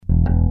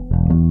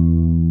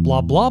blah,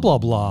 blah, blah,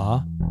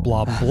 blah,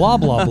 blah, blah,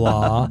 blah,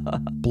 blah,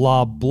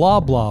 blah, blah,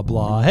 blah,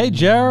 blah. Hey,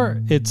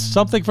 Jer, it's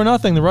Something for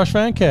Nothing, the Rush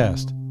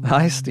Fancast.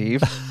 Hi,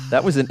 Steve.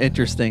 That was an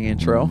interesting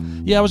intro.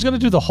 Yeah, I was going to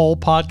do the whole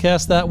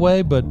podcast that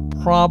way, but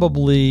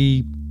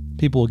probably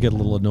people will get a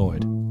little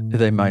annoyed.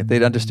 They might.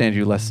 They'd understand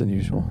you less than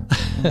usual.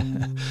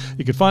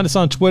 You can find us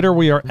on Twitter.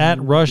 We are at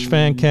Rush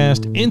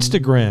Fancast.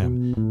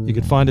 Instagram, you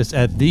can find us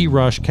at The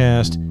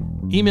Rushcast.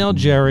 Email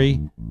Jerry.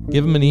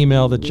 Give him an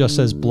email that just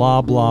says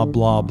blah, blah,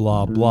 blah,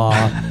 blah,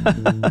 blah.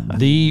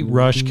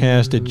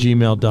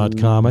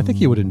 TheRushcast@gmail.com. I think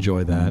he would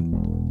enjoy that.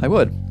 I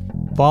would.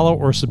 Follow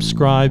or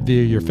subscribe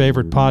via your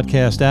favorite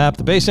podcast app.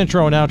 The bass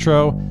intro and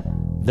outro,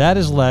 that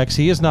is Lex.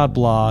 He is not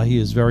blah. He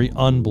is very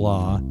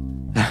unblah.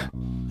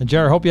 And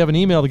Jared, I hope you have an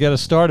email to get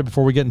us started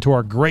before we get into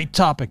our great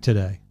topic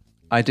today.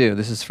 I do.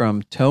 This is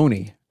from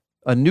Tony,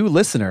 a new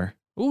listener.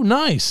 Ooh,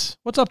 nice.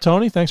 What's up,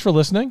 Tony? Thanks for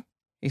listening.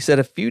 He said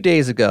a few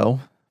days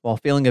ago, while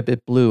feeling a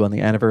bit blue on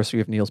the anniversary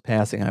of Neil's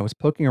passing, I was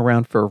poking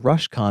around for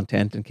Rush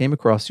content and came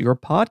across your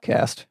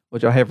podcast,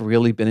 which I have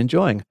really been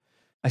enjoying.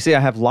 I say I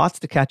have lots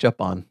to catch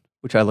up on,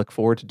 which I look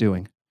forward to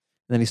doing. And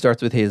then he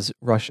starts with his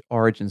Rush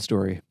origin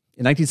story.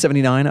 In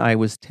 1979, I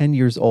was 10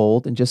 years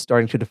old and just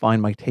starting to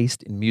define my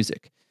taste in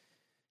music.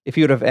 If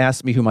you would have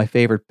asked me who my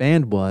favorite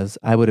band was,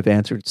 I would have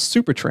answered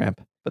Supertramp,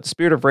 but the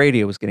spirit of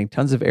radio was getting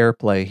tons of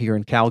airplay here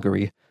in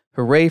Calgary.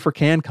 Hooray for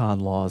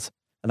CanCon laws.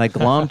 And I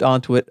glommed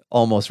onto it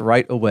almost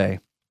right away.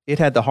 It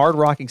had the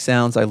hard-rocking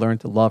sounds I learned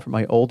to love from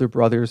my older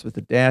brothers with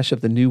a dash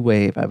of the new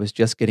wave I was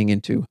just getting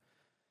into.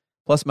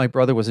 Plus, my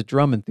brother was a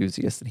drum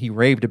enthusiast, and he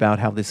raved about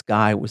how this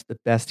guy was the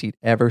best he'd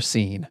ever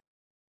seen.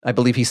 I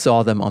believe he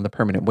saw them on the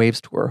Permanent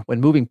Waves tour.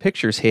 When Moving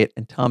Pictures hit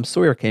and Tom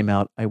Sawyer came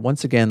out, I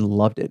once again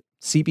loved it.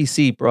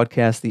 CBC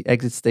broadcast the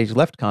Exit Stage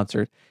Left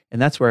concert,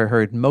 and that's where I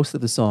heard most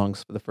of the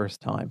songs for the first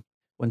time.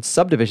 When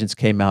Subdivisions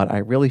came out, I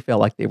really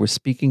felt like they were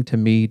speaking to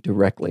me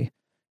directly.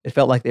 It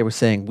felt like they were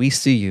saying, "We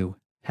see you.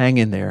 Hang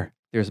in there.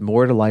 There's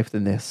more to life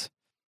than this."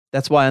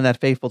 That's why on that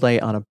fateful day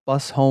on a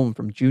bus home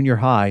from junior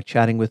high,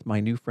 chatting with my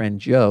new friend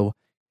Joe,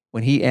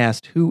 when he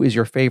asked, "Who is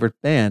your favorite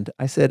band?"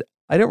 I said,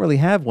 "I don't really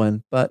have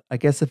one, but I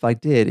guess if I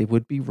did, it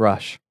would be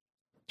Rush."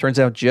 Turns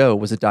out Joe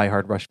was a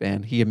diehard Rush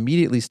fan. He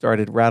immediately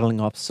started rattling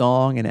off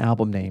song and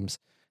album names,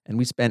 and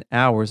we spent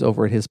hours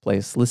over at his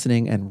place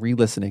listening and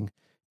re-listening,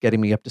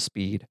 getting me up to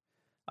speed.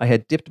 I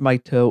had dipped my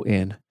toe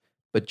in,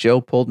 but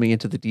Joe pulled me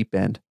into the deep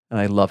end, and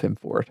I love him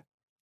for it.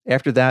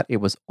 After that, it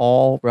was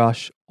all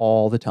Rush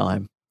all the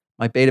time.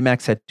 My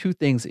Betamax had two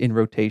things in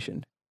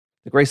rotation: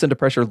 the Grace Under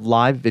Pressure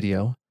live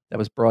video that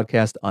was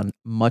broadcast on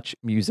Much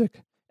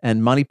Music,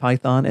 and Monty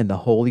Python and the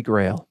Holy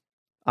Grail.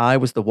 I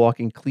was the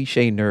walking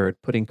cliche nerd,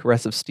 putting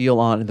Caress of Steel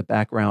on in the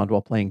background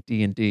while playing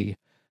D&D,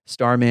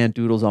 Starman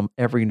doodles on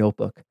every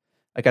notebook.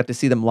 I got to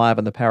see them live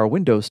on the Power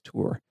Windows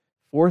tour,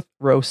 4th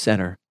row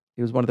center.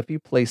 It was one of the few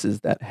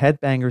places that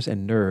headbangers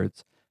and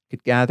nerds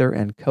could gather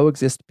and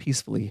coexist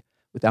peacefully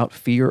without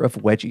fear of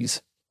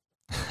wedgies.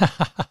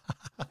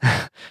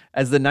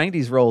 As the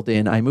 90s rolled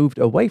in, I moved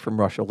away from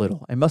Rush a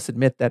little. I must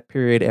admit that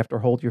period after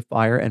Hold Your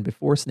Fire and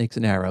before Snakes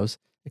and Arrows,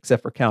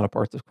 except for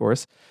Counterparts, of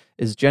course,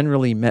 is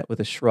generally met with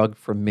a shrug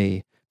from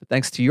me. But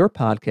thanks to your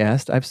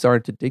podcast, I've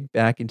started to dig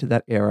back into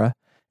that era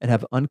and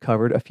have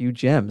uncovered a few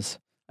gems.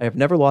 I have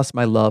never lost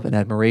my love and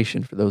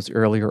admiration for those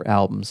earlier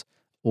albums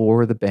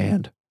or the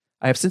band.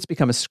 I have since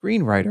become a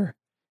screenwriter,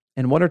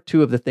 and one or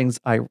two of the things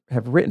I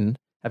have written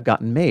have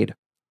gotten made.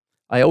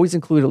 I always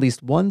include at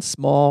least one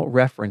small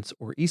reference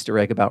or Easter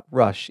egg about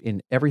Rush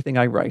in everything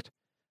I write.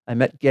 I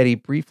met Geddy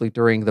briefly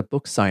during the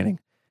book signing,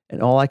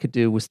 and all I could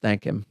do was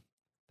thank him.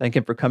 Thank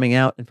him for coming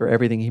out and for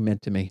everything he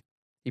meant to me.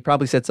 He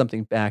probably said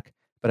something back,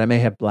 but I may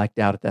have blacked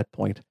out at that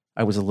point.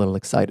 I was a little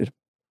excited.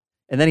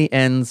 And then he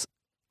ends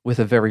with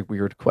a very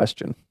weird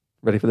question.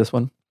 Ready for this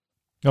one?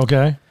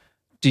 Okay.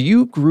 Do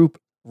you group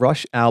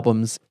Rush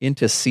albums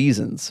into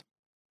seasons?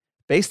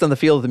 Based on the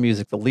feel of the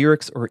music, the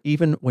lyrics, or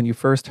even when you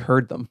first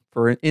heard them.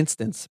 For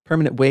instance,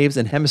 Permanent Waves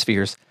and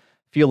Hemispheres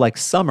feel like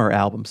summer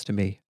albums to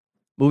me.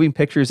 Moving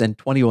Pictures and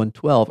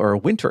 2112 are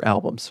winter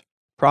albums,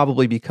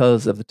 probably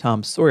because of the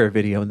Tom Sawyer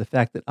video and the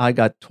fact that I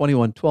got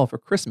 2112 for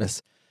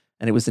Christmas,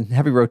 and it was in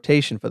heavy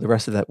rotation for the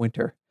rest of that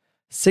winter.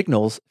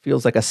 Signals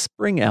feels like a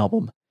spring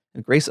album,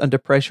 and Grace Under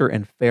Pressure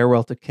and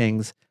Farewell to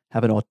Kings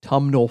have an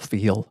autumnal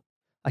feel.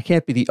 I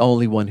can't be the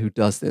only one who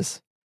does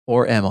this,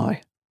 or am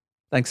I?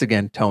 Thanks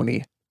again,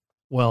 Tony.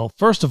 Well,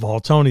 first of all,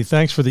 Tony,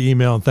 thanks for the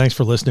email and thanks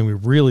for listening. We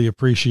really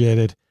appreciate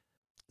it.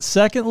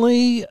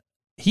 Secondly,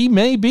 he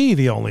may be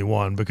the only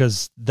one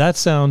because that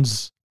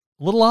sounds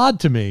a little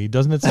odd to me.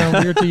 Doesn't it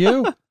sound weird to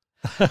you?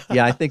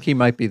 Yeah, I think he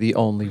might be the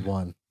only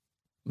one.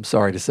 I'm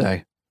sorry to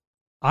say.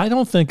 I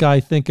don't think I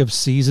think of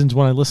seasons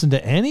when I listen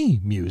to any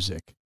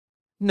music.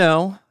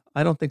 No,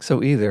 I don't think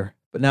so either.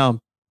 But now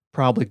I'm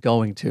probably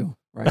going to,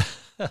 right?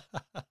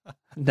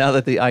 Now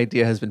that the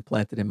idea has been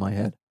planted in my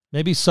head.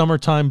 Maybe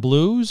Summertime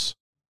Blues?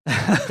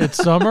 It's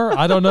summer.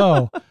 I don't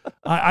know.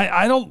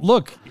 I don't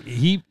look.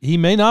 He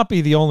may not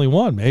be the only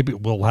one. Maybe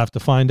we'll have to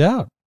find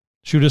out.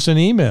 Shoot us an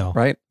email.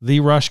 Right.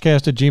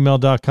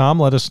 therushcast@gmail.com.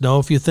 Let us know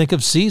if you think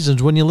of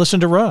Seasons when you listen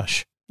to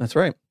Rush. That's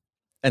right.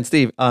 And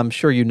Steve, I'm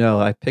sure you know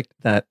I picked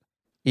that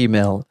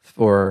email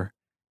for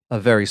a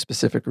very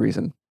specific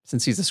reason.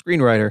 Since he's a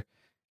screenwriter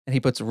and he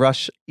puts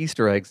Rush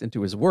Easter eggs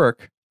into his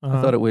work,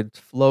 I thought it would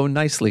flow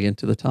nicely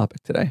into the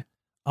topic today.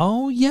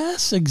 Oh,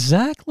 yes,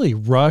 exactly.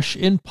 Rush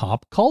in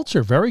pop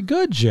culture. Very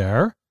good,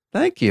 Jer.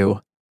 Thank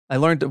you. I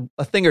learned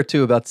a thing or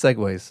two about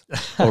segues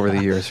over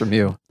the years from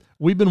you.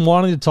 We've been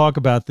wanting to talk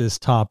about this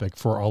topic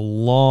for a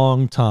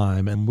long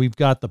time, and we've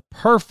got the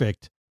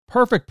perfect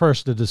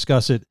person to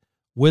discuss it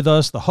with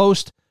us, the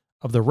host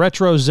of the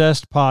Retro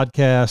Zest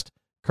podcast,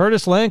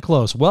 Curtis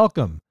Landclose.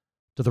 Welcome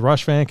to the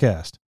Rush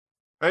Fancast.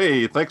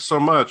 Hey, thanks so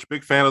much.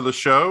 Big fan of the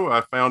show.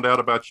 I found out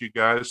about you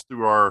guys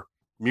through our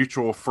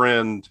mutual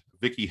friend,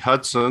 Vicky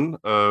Hudson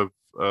of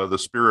the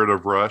Spirit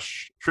of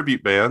Rush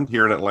tribute band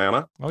here in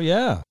Atlanta. Oh,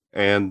 yeah.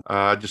 And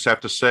I just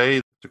have to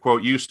say, to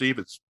quote you, Steve,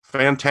 it's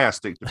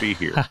fantastic to be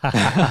here.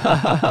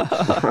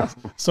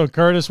 So,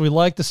 Curtis, we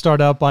like to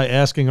start out by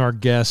asking our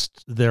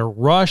guests their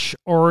Rush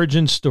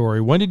origin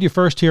story. When did you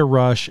first hear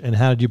Rush, and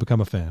how did you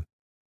become a fan?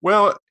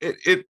 Well,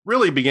 it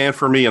really began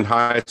for me in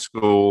high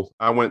school.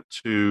 I went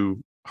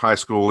to high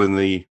school in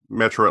the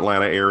metro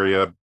Atlanta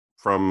area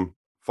from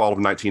fall of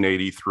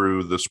 1980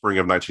 through the spring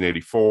of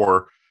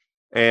 1984.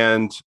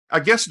 And I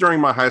guess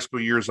during my high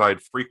school years,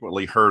 I'd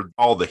frequently heard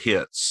all the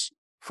hits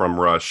from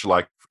Rush,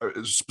 like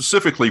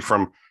specifically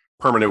from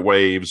Permanent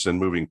Waves and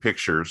Moving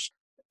Pictures.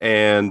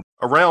 And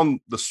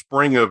around the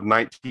spring of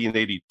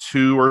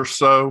 1982 or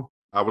so,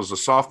 I was a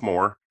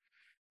sophomore,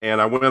 and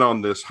I went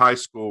on this high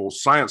school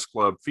science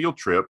club field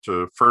trip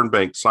to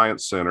Fernbank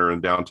Science Center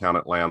in downtown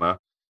Atlanta.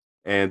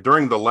 And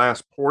during the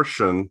last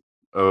portion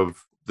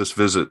of this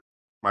visit,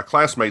 my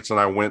classmates and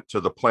I went to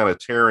the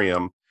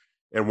planetarium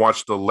and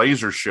watched a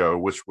laser show,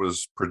 which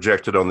was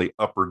projected on the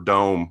upper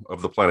dome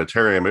of the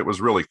planetarium. It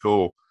was really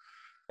cool.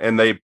 And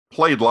they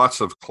played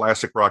lots of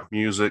classic rock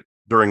music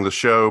during the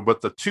show. But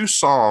the two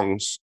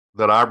songs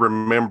that I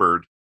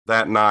remembered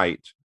that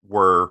night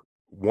were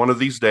One of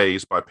These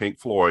Days by Pink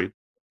Floyd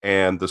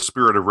and The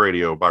Spirit of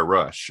Radio by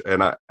Rush.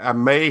 And I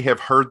may have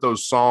heard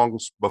those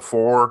songs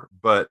before,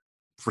 but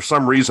for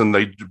some reason,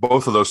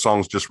 both of those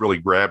songs just really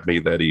grabbed me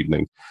that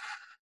evening.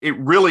 It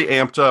really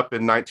amped up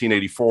in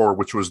 1984,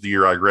 which was the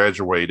year I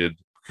graduated,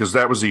 because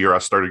that was the year I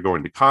started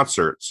going to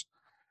concerts.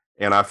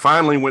 And I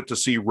finally went to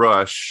see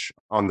Rush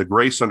on the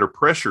Grace Under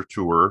Pressure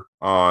tour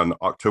on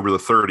October the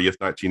 30th,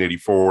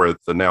 1984 at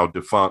the now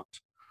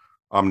defunct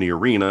Omni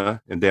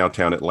Arena in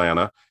downtown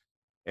Atlanta.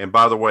 And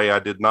by the way, I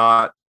did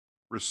not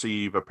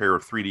receive a pair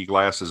of 3D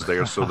glasses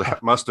there, so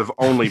that must have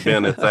only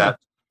been at that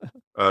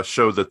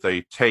show that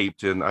they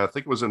taped in, I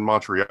think it was in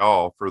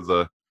Montreal for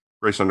the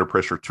Grace Under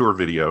Pressure tour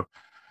video.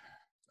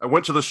 I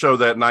went to the show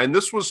that night, and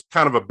this was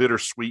kind of a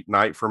bittersweet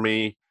night for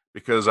me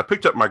because I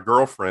picked up my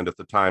girlfriend at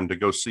the time to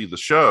go see the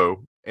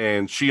show,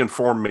 and she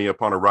informed me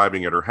upon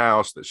arriving at her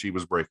house that she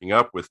was breaking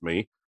up with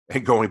me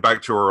and going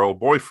back to her old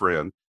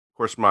boyfriend. Of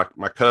course, my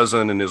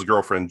cousin and his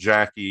girlfriend,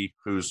 Jackie,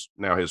 who's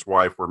now his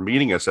wife, were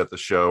meeting us at the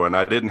show, and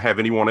I didn't have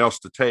anyone else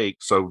to take,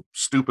 so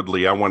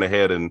stupidly, I went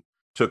ahead and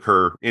took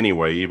her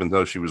anyway, even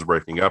though she was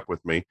breaking up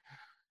with me.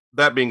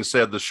 That being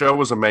said, the show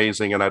was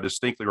amazing, and I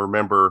distinctly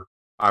remember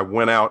I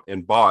went out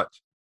and bought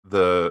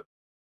the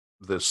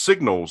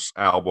Signals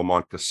album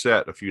on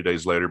cassette a few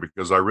days later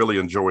because I really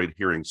enjoyed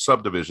hearing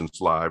Subdivisions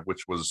live,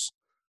 which was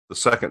the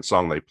second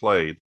song they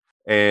played.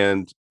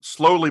 And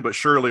slowly but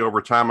surely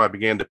over time, I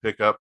began to pick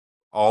up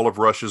all of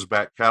Rush's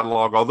back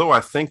catalog, although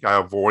I think I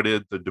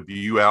avoided the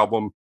debut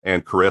album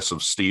and Caress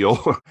of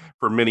Steel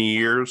for many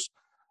years.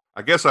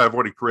 I guess I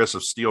avoided Caress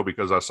of Steel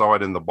because I saw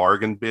it in the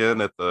bargain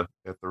bin at the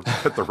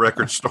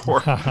record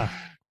store.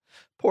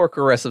 Poor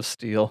Caress of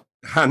Steel.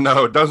 I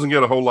know it doesn't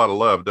get a whole lot of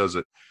love, does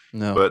it?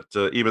 No.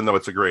 But even though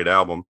it's a great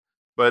album,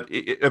 but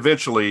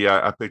eventually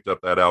I picked up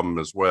that album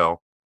as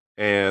well.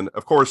 And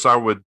of course, I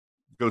would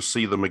go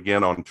see them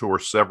again on tour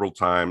several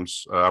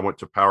times. I went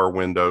to Power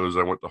Windows.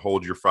 I went to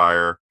Hold Your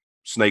Fire,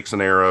 Snakes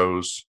and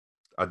Arrows.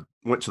 I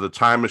went to the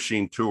Time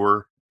Machine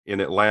tour in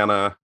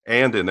Atlanta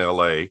and in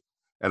LA.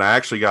 And I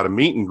actually got a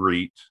meet and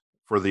greet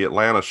for the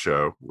Atlanta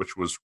show, which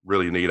was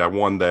really neat. I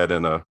won that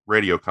in a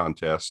radio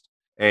contest,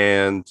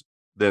 and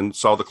then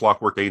saw the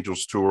Clockwork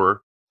Angels tour.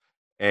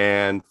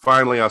 And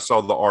finally, I saw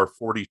the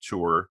R40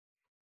 tour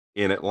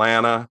in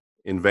Atlanta,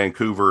 in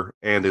Vancouver,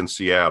 and in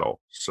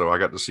Seattle. So I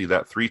got to see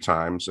that 3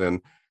 times.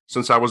 And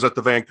since I was at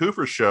the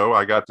Vancouver show,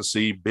 I got to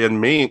see Ben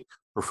Mink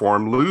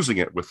perform Losing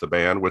It with the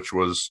band, which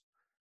was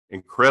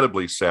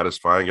incredibly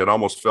satisfying. It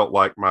almost felt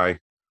like my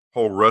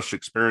whole Rush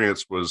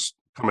experience was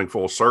coming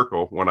full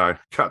circle when I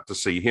got to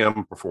see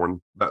him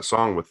perform that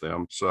song with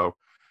them. So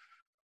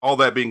all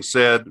that being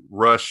said,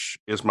 Rush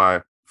is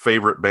my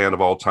favorite band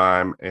of all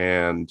time,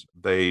 and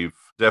they've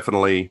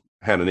definitely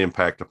had an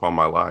impact upon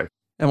my life.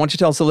 And why don't you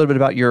tell us a little bit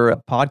about your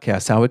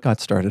podcast, how it got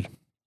started?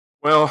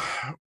 Well,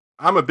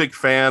 I'm a big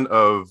fan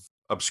of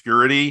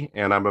obscurity,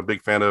 and I'm a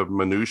big fan of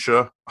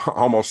minutia,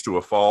 almost to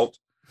a fault.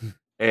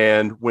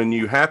 And when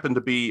you happen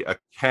to be a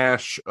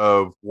cache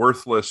of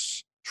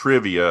worthless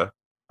trivia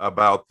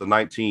about the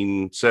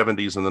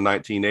 1970s and the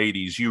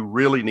 1980s, you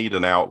really need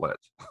an outlet.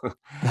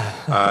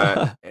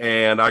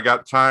 And I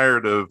got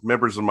tired of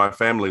members of my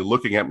family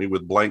looking at me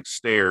with blank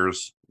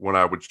stares when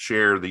I would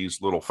share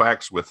these little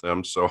facts with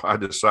them. So I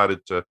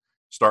decided to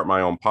start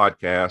my own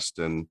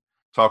podcast and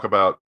talk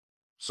about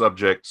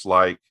subjects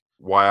like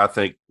why I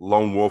think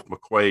Lone Wolf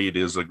McQuade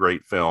is a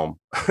great film.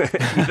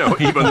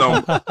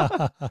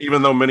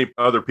 Even though many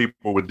other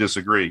people would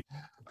disagree.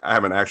 I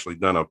haven't actually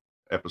done a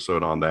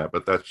episode on that,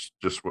 but that's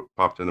just what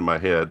popped into my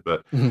head.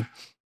 But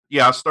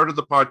yeah, I started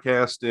the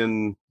podcast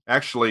in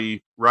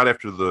actually right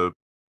after the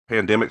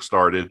pandemic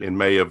started in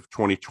May of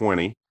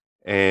 2020.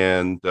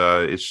 And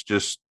it's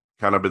just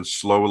kind of been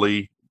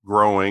slowly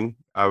growing.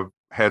 I've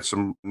had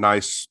some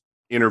nice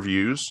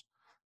interviews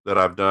that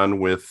I've done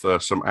with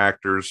some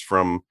actors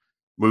from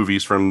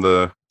movies from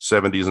the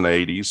 70s and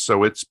 80s.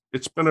 So it's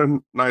been a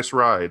nice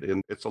ride,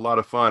 and it's a lot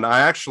of fun.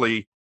 I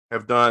actually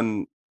have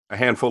done a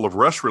handful of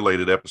Rush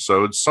related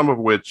episodes, some of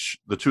which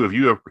the two of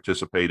you have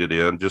participated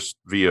in just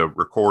via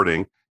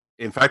recording.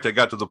 In fact, I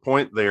got to the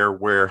point there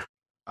where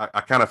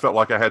I kind of felt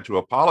like I had to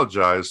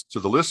apologize to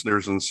the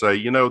listeners and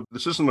say,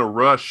 this isn't a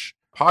Rush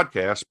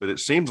podcast, but it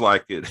seems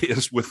like it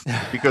is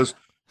because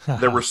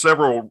there were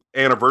several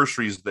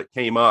anniversaries that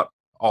came up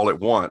all at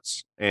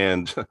once.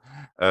 And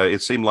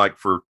it seemed like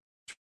for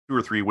 2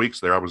 or 3 weeks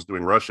there, I was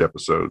doing Rush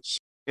episodes.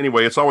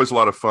 Anyway, it's always a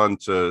lot of fun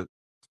to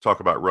talk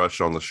about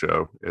Rush on the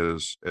show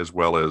as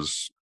well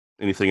as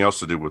anything else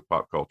to do with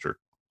pop culture.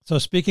 So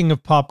speaking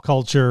of pop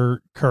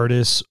culture,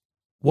 Curtis,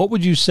 what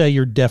would you say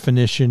your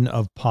definition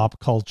of pop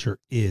culture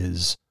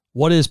is?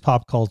 What is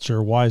pop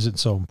culture? Why is it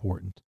so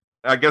important?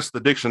 I guess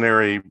the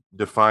dictionary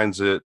defines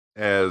it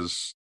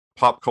as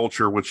pop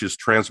culture, which is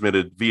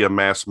transmitted via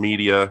mass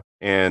media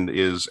and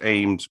is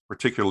aimed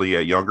particularly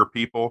at younger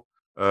people.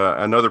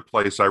 Another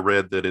place I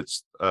read that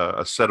it's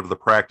a set of the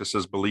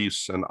practices,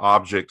 beliefs, and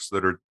objects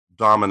that are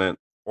dominant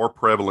or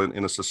prevalent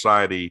in a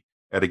society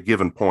at a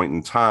given point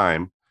in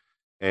time.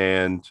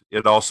 And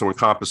it also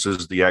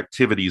encompasses the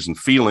activities and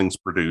feelings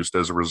produced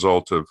as a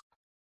result of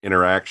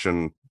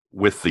interaction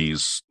with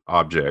these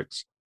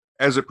objects.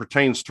 As it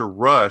pertains to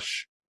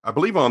Rush, I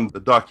believe on the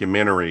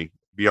documentary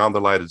Beyond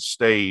the Lighted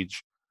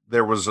Stage,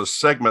 there was a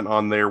segment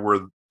on there where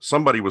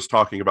somebody was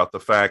talking about the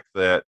fact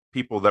that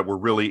people that were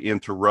really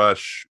into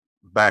Rush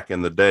back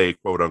in the day,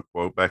 quote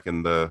unquote, back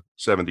in the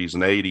 70s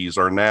and 80s,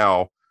 are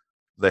now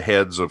the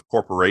heads of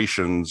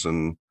corporations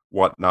and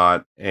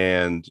whatnot.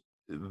 And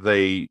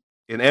they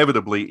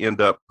inevitably end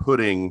up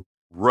putting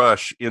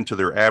Rush into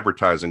their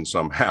advertising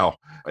somehow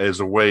as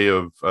a way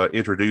of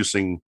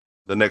introducing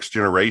the next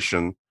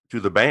generation to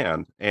the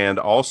band, and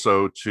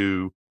also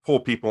to pull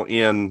people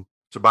in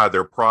to buy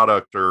their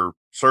product or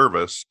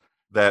service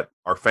that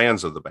are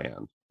fans of the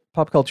band.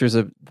 Pop culture is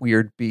a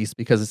weird beast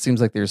because it seems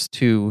like there's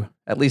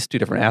at least two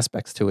different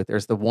aspects to it.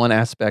 There's the one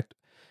aspect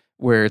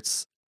where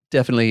it's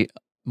definitely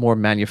more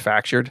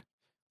manufactured,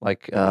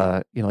 like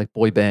like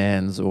boy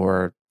bands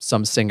or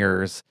some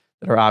singers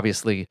that are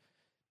obviously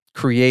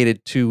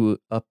created to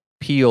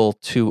appeal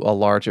to a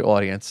larger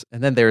audience.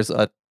 And then there's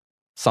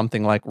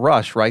something like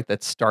Rush, right,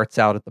 that starts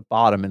out at the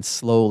bottom and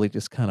slowly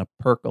just kind of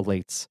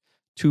percolates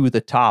to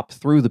the top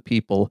through the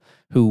people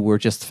who were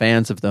just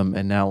fans of them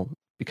and now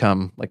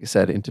become, like I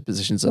said, into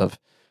positions of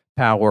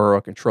power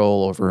or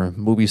control over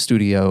movie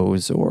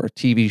studios or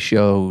TV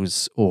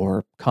shows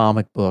or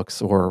comic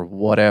books or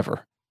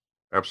whatever.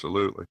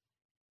 Absolutely.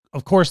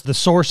 Of course, the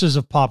sources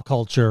of pop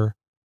culture,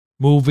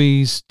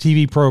 movies,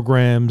 TV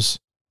programs,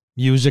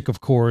 music,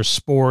 of course,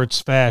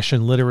 sports,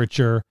 fashion,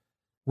 literature.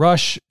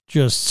 Rush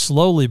just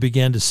slowly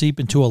began to seep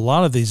into a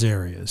lot of these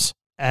areas.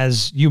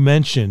 As you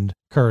mentioned,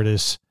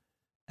 Curtis,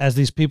 as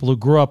these people who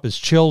grew up as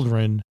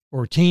children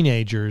or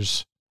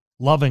teenagers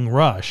loving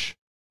Rush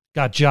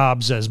got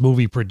jobs as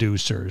movie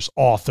producers,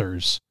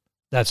 authors,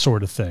 that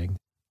sort of thing.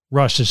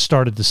 Rush has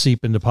started to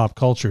seep into pop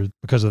culture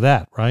because of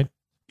that, right?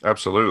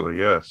 Absolutely,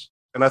 yes.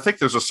 And I think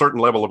there's a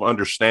certain level of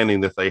understanding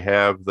that they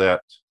have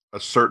that a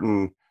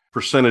certain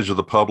percentage of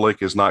the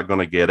public is not going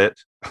to get it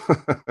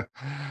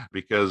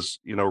because,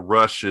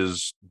 Rush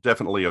is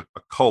definitely a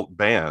cult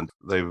band.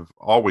 They've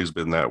always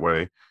been that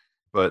way,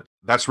 but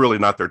that's really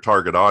not their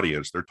target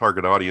audience. Their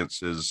target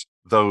audience is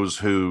those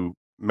who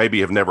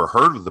maybe have never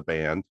heard of the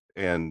band,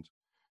 and,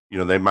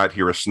 they might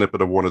hear a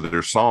snippet of one of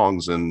their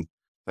songs and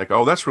think,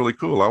 oh, that's really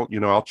cool.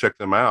 I'll check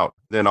them out.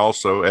 Then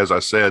also, as I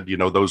said,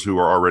 those who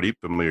are already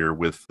familiar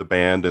with the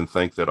band and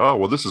think that, oh,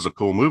 well, this is a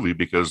cool movie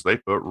because they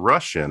put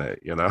Rush in it,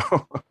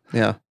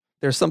 Yeah.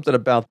 There's something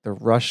about the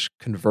Rush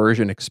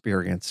conversion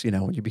experience,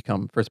 when you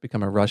first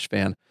become a Rush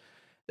fan,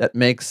 that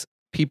makes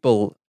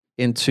people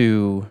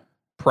into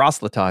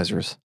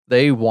proselytizers.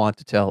 They want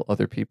to tell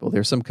other people.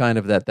 There's some kind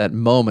of that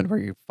moment where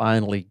you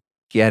finally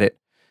get it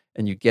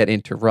and you get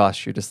into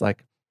Rush. You're just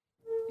like,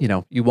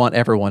 you want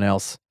everyone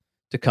else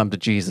to come to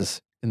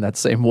Jesus in that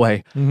same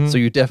way. Mm-hmm. So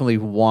you definitely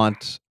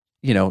want,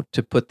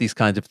 to put these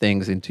kinds of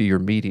things into your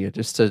media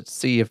just to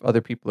see if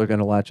other people are going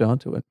to latch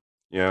onto it.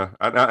 Yeah.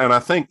 And I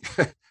think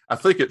I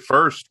think at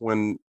first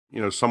when,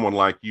 someone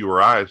like you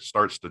or I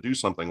starts to do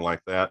something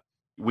like that,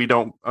 we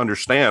don't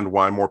understand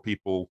why more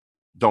people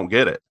don't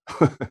get it.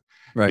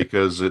 Right.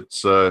 Because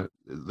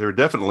they're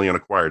definitely an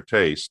acquired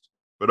taste.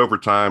 But over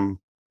time,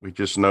 we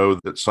just know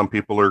that some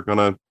people are going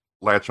to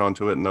latch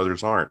onto it and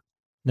others aren't.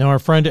 Now, our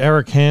friend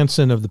Eric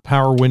Hansen of the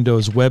Power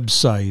Windows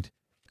website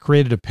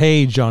created a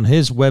page on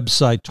his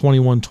website,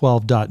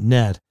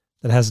 2112.net,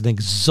 that has an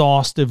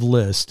exhaustive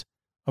list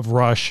of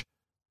Rush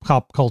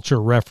pop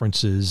culture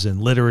references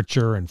and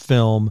literature and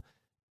film.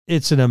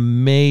 It's an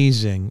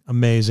amazing,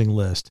 amazing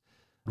list.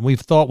 And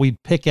we've thought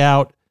we'd pick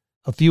out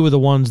a few of the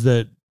ones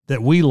that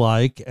we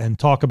like and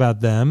talk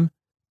about them.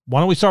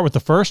 Why don't we start with the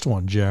first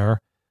one, Jer?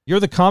 You're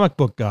the comic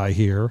book guy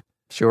here.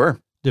 Sure.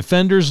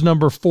 Defenders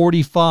number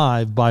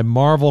 45 by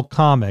Marvel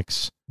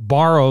Comics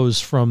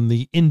borrows from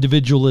the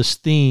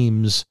individualist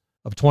themes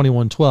of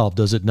 2112,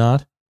 does it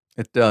not?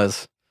 It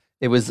does.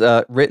 It was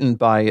written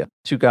by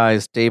two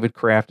guys, David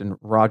Kraft and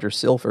Roger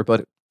Silver,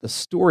 but the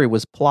story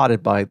was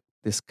plotted by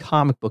this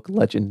comic book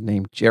legend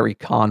named Jerry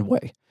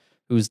Conway,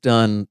 who's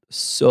done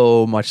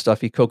so much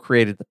stuff. He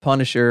co-created The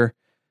Punisher.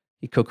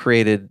 He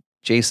co-created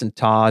Jason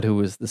Todd, who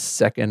was the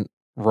second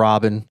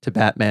Robin to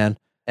Batman.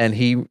 And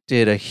he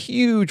did a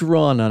huge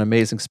run on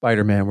Amazing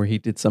Spider-Man where he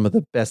did some of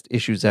the best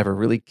issues ever,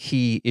 really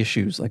key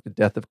issues like the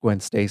death of Gwen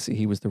Stacy.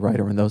 He was the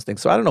writer in those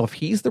things. So I don't know if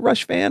he's the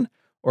Rush fan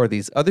or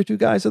these other two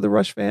guys are the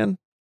Rush fan.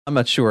 I'm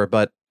not sure,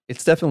 but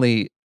it's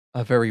definitely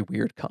a very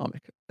weird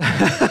comic.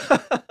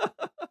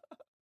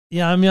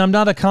 Yeah, I mean, I'm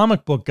not a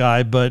comic book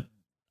guy, but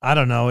I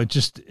don't know. It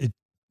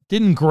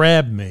didn't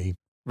grab me.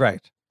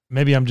 Right.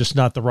 Maybe I'm just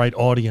not the right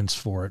audience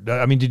for it.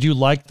 I mean, did you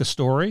like the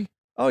story?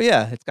 Oh,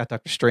 yeah. It's got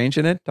Doctor Strange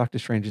in it. Doctor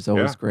Strange is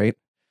always great.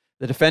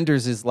 The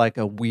Defenders is like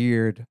a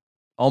weird,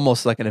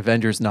 almost like an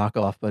Avengers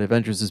knockoff, but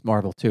Avengers is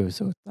Marvel too.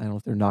 So I don't know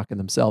if they're knocking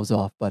themselves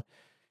off, but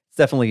it's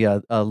definitely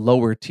a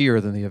lower tier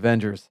than the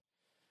Avengers.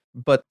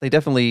 But they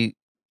definitely,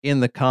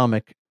 in the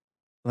comic,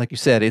 like you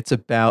said, it's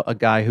about a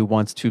guy who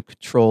wants to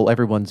control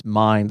everyone's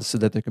mind so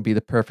that there can be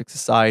the perfect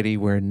society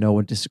where no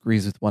one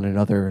disagrees with one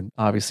another and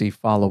obviously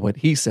follow what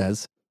he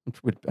says,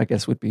 which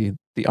would be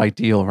the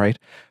ideal, right?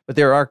 But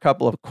there are a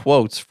couple of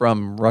quotes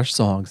from Rush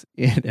songs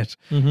in it.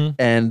 Mm-hmm.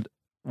 And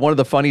one of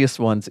the funniest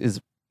ones is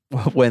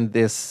when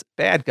this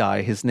bad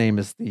guy, his name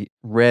is the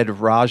Red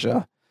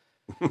Raja,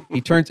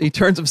 he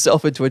turns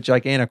himself into a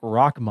gigantic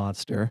rock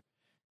monster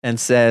and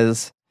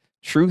says,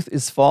 "Truth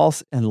is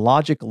false and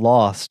logic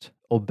lost.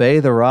 Obey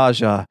the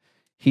Raja.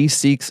 He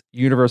seeks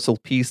universal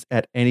peace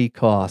at any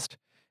cost."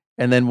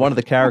 And then one of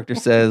the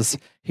characters says,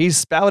 "He's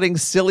spouting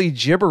silly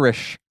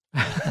gibberish."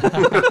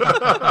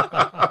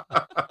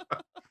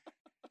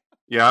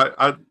 Yeah,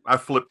 I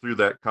flipped through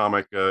that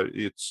comic.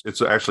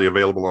 It's actually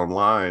available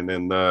online,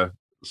 and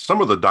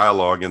some of the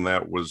dialogue in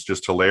that was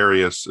just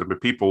hilarious. I mean,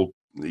 people,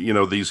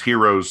 these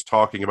heroes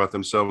talking about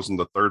themselves in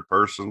the third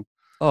person.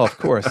 Oh, of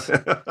course.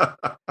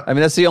 I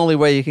mean, that's the only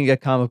way you can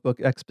get comic book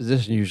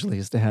exposition usually,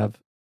 is to have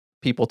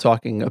people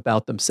talking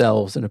about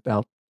themselves and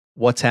about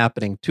what's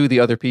happening to the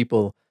other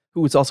people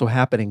who it's also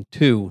happening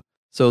to.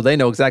 So they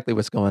know exactly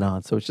what's going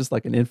on. So it's just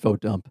like an info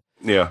dump.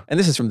 Yeah. And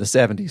this is from the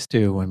 70s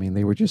too. I mean,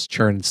 they were just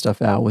churning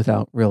stuff out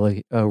without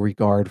really a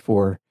regard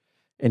for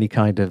any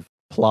kind of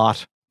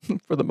plot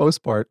for the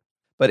most part.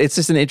 But it's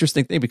just an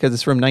interesting thing because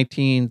it's from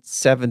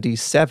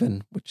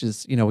 1977, which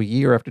is, a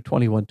year after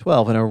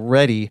 2112. And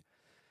already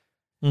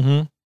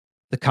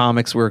the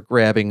comics were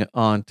grabbing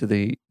onto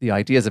the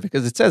ideas of it,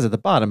 because it says at the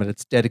bottom, and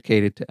it's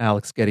dedicated to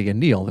Alex, Getty, and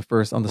Neil. The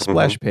first on the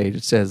splash page,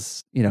 it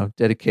says,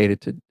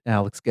 dedicated to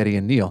Alex, Getty,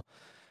 and Neil.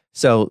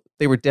 So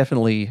they were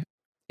definitely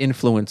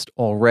influenced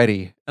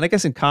already. And I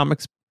guess in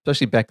comics,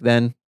 especially back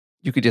then,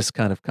 you could just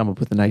kind of come up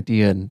with an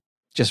idea and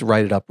just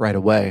write it up right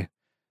away.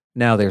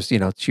 Now there's,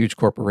 huge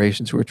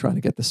corporations who are trying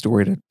to get the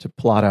story to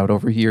plot out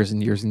over years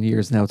and years and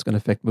years. Now it's going to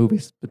affect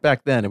movies. But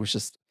back then it was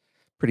just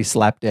pretty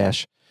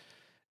slapdash.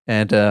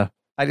 And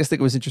I just think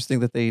it was interesting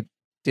that they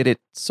did it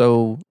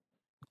so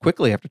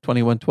quickly after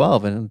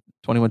 2112, and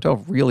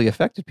 2112 really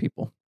affected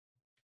people.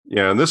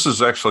 Yeah, and this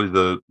is actually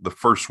the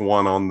first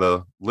one on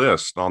the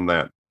list on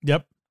that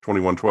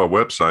 2112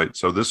 website.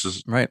 So this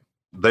is right.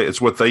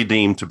 It's what they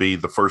deem to be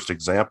the first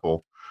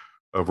example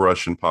of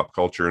Russian pop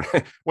culture.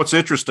 And what's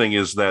interesting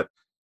is that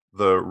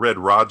the Red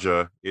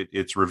Raja,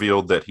 it's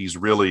revealed that he's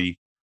really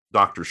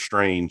Doctor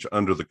Strange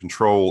under the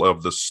control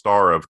of the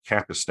Star of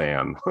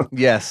Kapistan.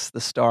 Yes,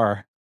 the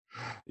Star.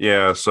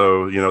 Yeah,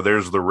 so,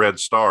 there's the Red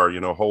Star,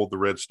 hold the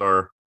Red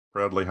Star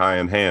proudly high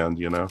in hand,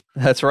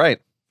 That's right.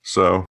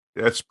 So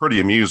that's pretty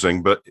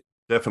amusing, but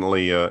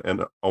definitely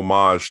an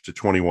homage to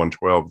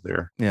 2112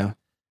 there. Yeah.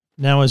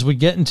 Now, as we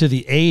get into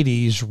the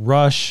 80s,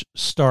 Rush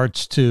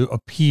starts to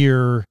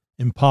appear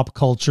in pop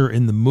culture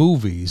in the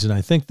movies, and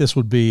I think this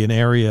would be an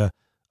area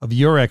of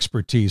your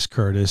expertise,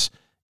 Curtis.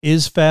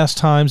 Is Fast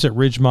Times at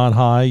Ridgemont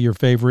High your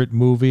favorite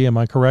movie? Am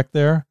I correct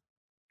there?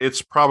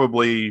 It's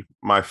probably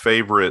my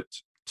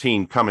favorite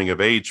teen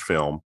coming-of-age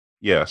film,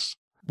 yes.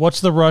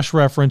 What's the Rush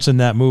reference in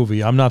that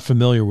movie? I'm not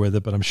familiar with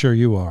it, but I'm sure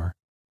you are.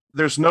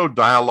 There's no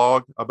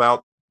dialogue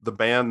about the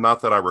band,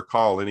 not that I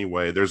recall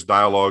anyway. There's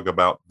dialogue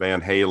about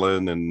Van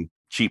Halen and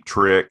Cheap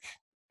Trick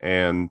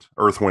and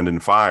Earth, Wind,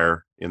 and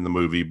Fire in the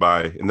movie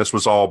and this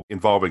was all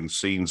involving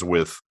scenes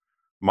with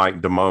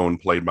Mike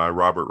Damone, played by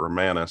Robert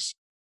Romanus.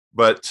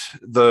 But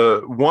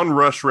the one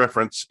Rush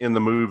reference in the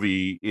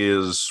movie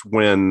is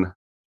when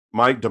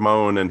Mike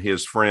Damone and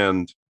his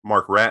friend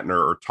Mark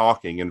Ratner are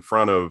talking in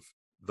front of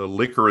the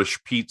Licorice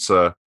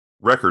Pizza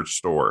record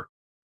store.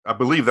 I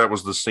believe that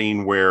was the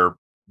scene where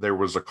there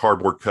was a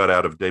cardboard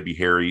cutout of Debbie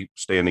Harry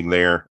standing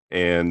there,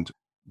 and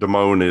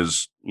Damone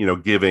is,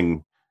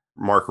 giving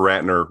Mark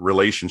Ratner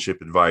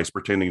relationship advice,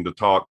 pretending to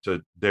talk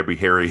to Debbie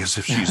Harry as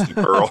if she's the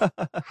girl.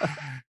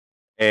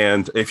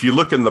 And if you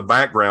look in the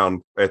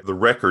background at the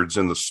records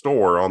in the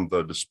store on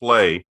the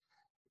display,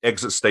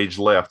 Exit Stage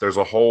Left, there's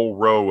a whole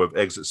row of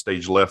Exit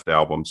Stage Left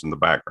albums in the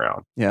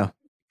background. Yeah.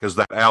 Because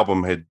that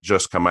album had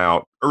just come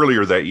out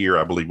earlier that year,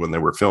 I believe, when they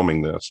were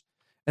filming this.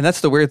 And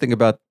that's the weird thing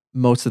about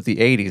most of the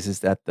 80s is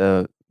that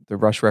the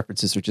Rush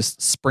references are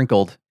just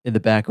sprinkled in the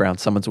background.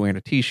 Someone's wearing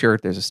a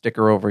t-shirt, there's a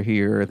sticker over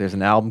here, there's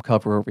an album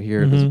cover over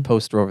here, there's a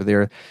poster over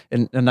there.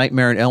 And A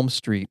Nightmare on Elm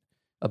Street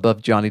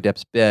above Johnny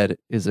Depp's bed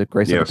is a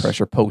Grace Under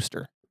Pressure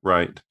poster.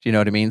 Right. Do you know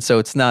what I mean? So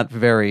it's not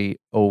very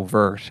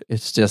overt.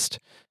 It's just,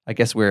 I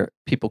guess, where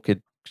people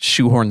could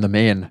shoehorn them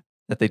in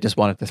that they just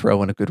wanted to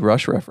throw in a good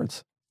Rush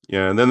reference.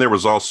 Yeah, and then there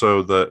was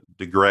also the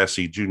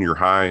Degrassi Junior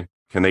High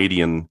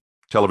Canadian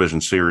television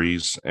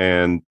series,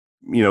 and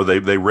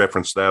they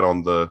referenced that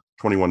on the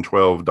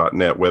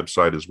 2112.net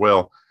website as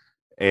well.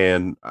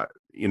 And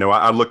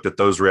I looked at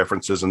those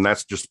references, and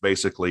that's just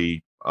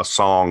basically a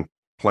song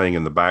playing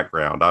in the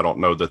background. I don't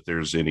know that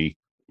there's any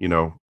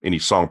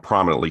song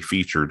prominently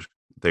featured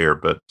there,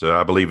 but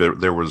I believe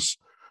there was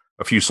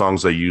a few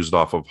songs they used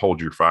off of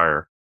Hold Your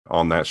Fire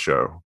on that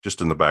show, just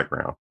in the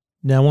background.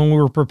 Now, when we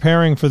were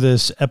preparing for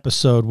this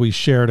episode, we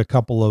shared a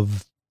couple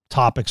of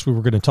topics we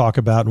were going to talk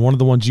about. And one of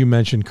the ones you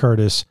mentioned,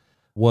 Curtis,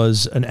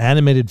 was an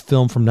animated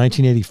film from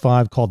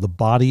 1985 called The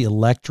Body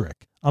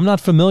Electric. I'm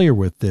not familiar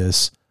with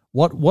this.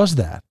 What was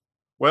that?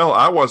 Well,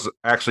 I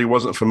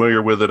wasn't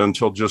familiar with it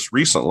until just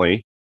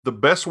recently. The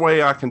best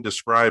way I can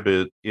describe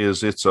it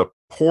is it's a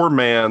poor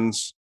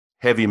man's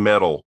heavy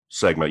metal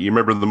segment. You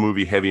remember the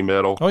movie Heavy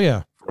Metal? Oh,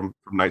 yeah. From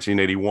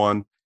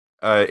 1981.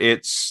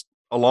 It's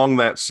along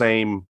that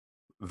same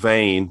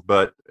vein,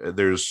 but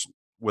there's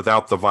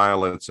without the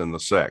violence and the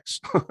sex.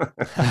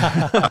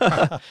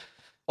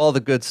 All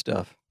the good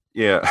stuff.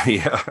 Yeah.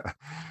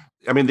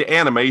 I mean, the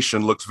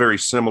animation looks very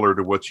similar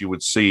to what you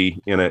would see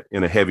in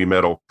a heavy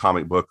metal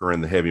comic book or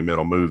in the heavy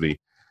metal movie.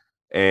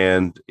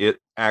 And it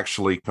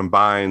actually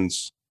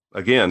combines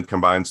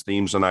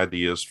themes and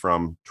ideas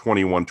from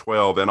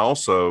 2112 and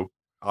also,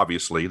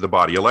 obviously, The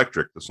Body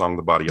Electric, the song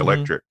The Body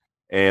Electric.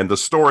 And the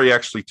story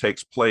actually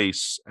takes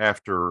place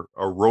after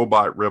a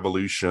robot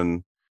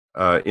revolution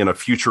in a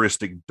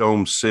futuristic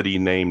dome city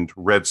named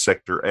Red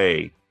Sector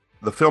A.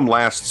 The film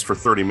lasts for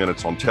 30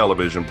 minutes on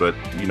television, but,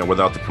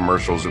 without the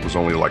commercials, it was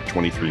only like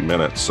 23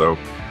 minutes. So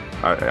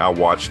I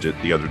watched it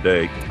the other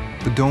day.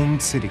 The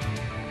domed city,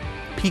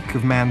 peak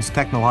of man's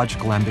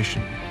technological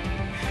ambition,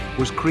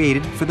 was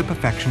created for the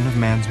perfection of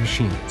man's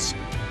machines.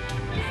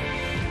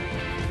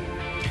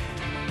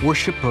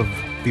 Worship of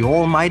the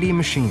almighty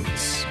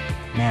machines,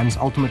 man's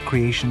ultimate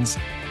creations,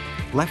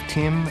 left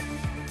him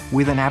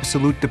with an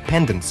absolute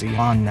dependency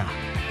on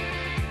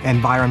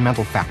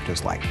environmental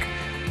factors like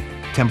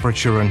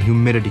temperature and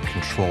humidity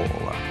control,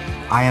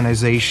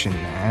 ionization,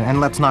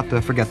 and let's not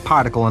forget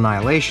particle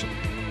annihilation.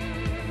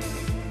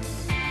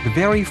 The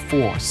very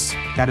force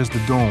that is the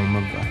dome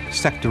of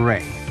Sector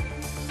A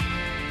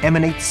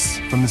emanates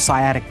from the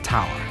Sciatic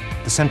Tower,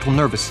 the central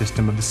nervous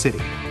system of the city.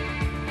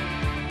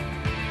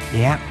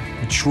 Yeah,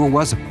 it sure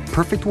was a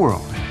perfect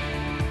world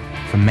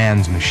for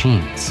man's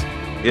machines.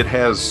 It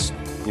has,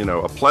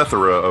 a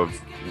plethora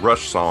of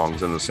Rush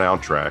songs in the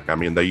soundtrack. I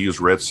mean, they use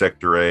Red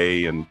Sector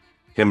A and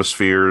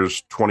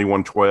Hemispheres,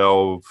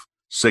 2112,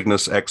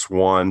 Cygnus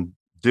X1,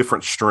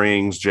 Different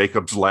Strings,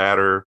 Jacob's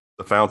Ladder,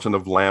 The Fountain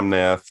of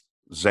Lamneth,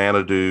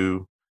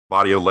 Xanadu,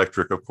 Body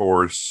Electric, of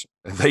course.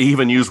 They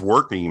even use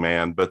Working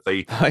Man, but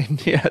they...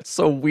 Yeah, it's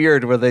so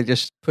weird where they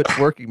just put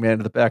Working Man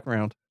in the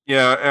background.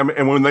 Yeah,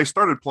 and when they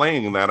started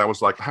playing that, I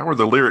was like, how are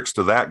the lyrics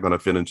to that going to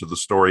fit into the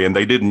story? And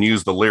they didn't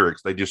use the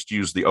lyrics. They just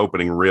used the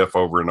opening riff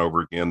over and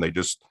over again. They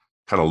just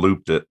kind of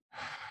looped it.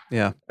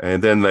 Yeah.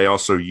 And then they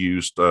also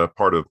used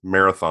part of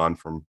Marathon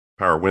from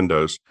Power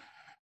Windows.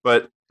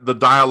 But the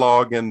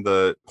dialogue and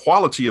the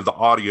quality of the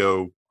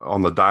audio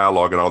on the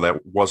dialogue and all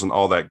that wasn't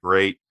all that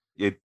great.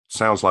 It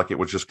sounds like it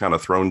was just kind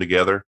of thrown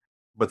together.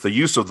 But the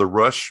use of the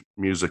Rush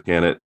music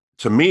in it,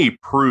 to me,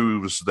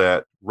 proves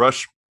that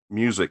Rush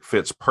music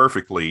fits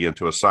perfectly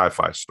into a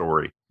sci-fi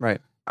story.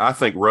 Right. I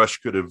think Rush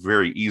could have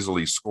very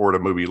easily scored a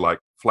movie like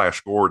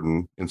Flash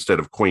Gordon instead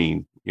of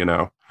Queen,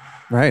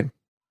 Right.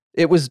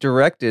 It was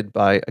directed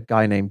by a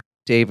guy named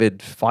David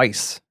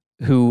Feiss,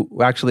 who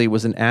actually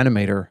was an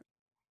animator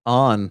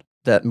on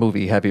that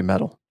movie Heavy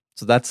Metal.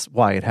 So that's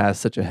why it has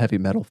such a heavy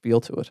metal feel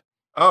to it.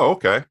 Oh,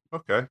 okay.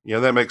 Okay. Yeah,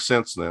 that makes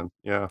sense then.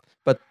 Yeah.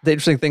 But the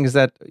interesting thing is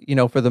that,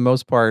 for the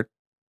most part,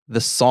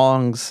 the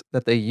songs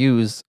that they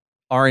use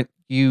aren't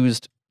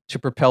used to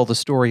propel the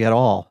story at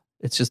all.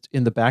 It's just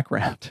in the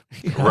background.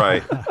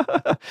 Right.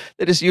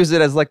 They just use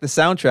it as like the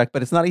soundtrack,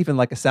 but it's not even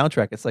like a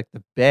soundtrack. It's like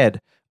the bed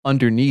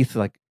underneath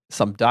like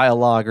some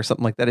dialogue or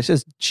something like that. It's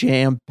just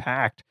jam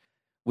packed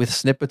with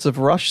snippets of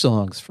Rush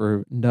songs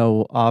for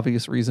no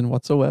obvious reason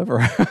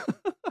whatsoever.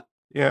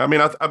 Yeah, I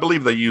mean, I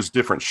believe they use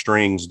different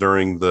strings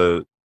during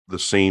the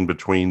scene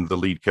between the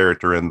lead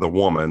character and the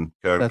woman,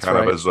 kind That's of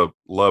right. as a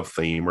love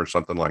theme or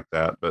something like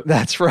that. But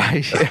That's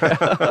right.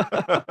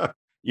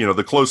 Yeah.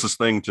 the closest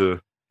thing to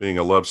being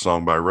a love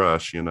song by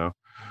Rush,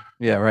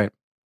 Yeah, right.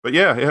 But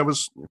yeah, it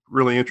was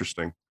really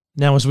interesting.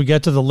 Now, as we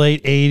get to the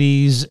late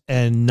 80s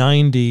and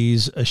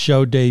 90s, a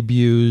show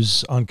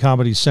debuts on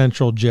Comedy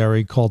Central,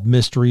 Jerry, called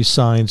Mystery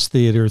Science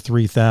Theater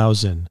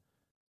 3000.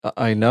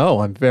 I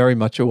know. I'm very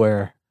much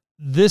aware.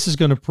 This is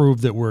going to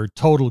prove that we're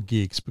total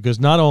geeks, because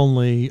not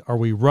only are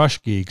we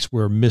Rush geeks,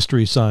 we're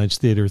Mystery Science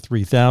Theater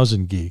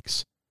 3000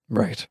 geeks.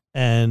 Right.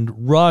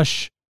 And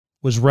Rush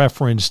was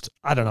referenced,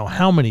 I don't know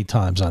how many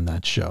times on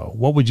that show.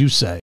 What would you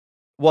say?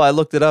 Well, I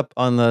looked it up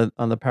on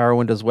the Power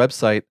Windows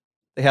website.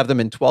 They have them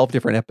in 12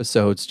 different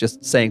episodes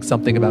just saying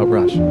something about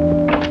Rush.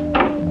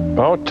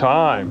 About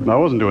time. I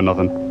wasn't doing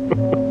nothing.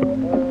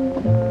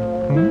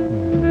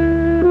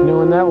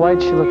 In that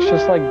light, she looks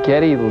just like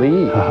Geddy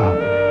Lee.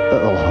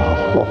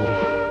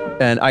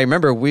 And I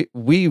remember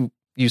we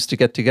used to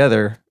get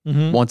together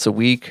once a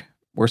week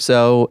or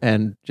so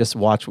and just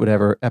watch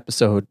whatever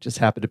episode just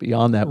happened to be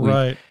on that week.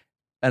 Right.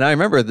 And I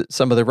remember that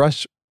some of the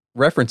Rush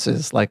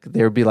references, like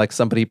there would be like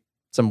some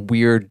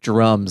weird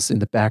drums in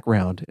the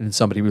background, and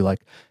somebody would be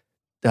like,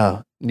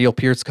 Neil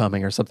Peart's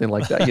coming or something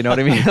like that. You know what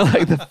I mean?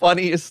 Like the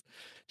funniest,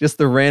 just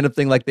the random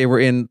thing. Like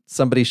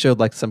somebody showed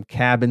like some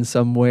cabin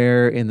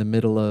somewhere in the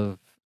middle of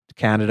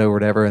Canada or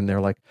whatever, and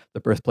they're like the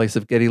birthplace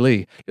of Geddy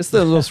Lee. Just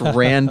the most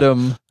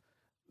random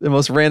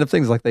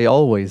things, like they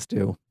always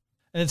do.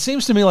 And it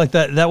seems to me like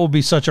that will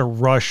be such a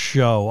Rush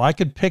show. I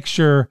could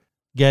picture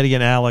Geddy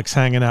and Alex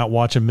hanging out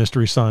watching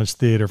Mystery Science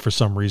Theater for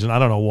some reason. I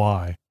don't know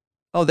why.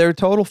 Oh, they're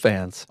total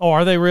fans. Oh,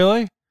 are they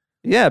really?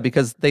 Yeah,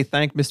 because they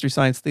thank Mystery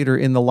Science Theater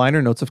in the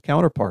liner notes of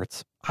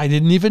Counterparts. I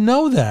didn't even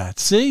know that.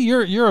 See,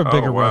 you're a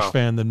bigger wow. Rush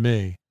fan than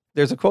me.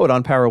 There's a quote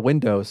on Power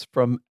Windows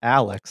from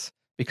Alex,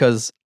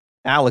 because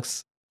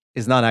Alex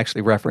is not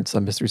actually referenced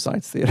on Mystery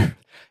Science Theater.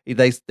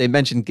 They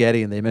mentioned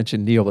Geddy and they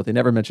mentioned Neil, but they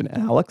never mentioned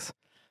Alex.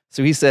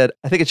 So he said,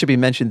 I think it should be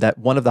mentioned that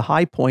one of the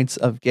high points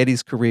of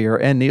Geddy's career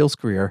and Neil's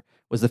career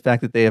was the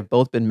fact that they have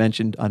both been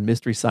mentioned on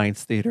Mystery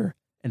Science Theater,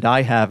 and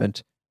I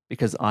haven't,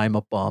 because I'm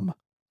a bum.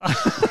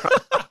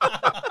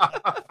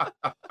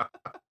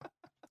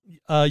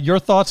 Your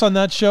thoughts on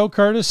that show,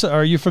 Curtis?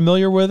 Are you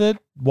familiar with it?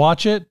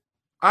 Watch it?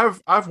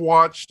 I've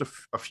watched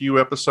a few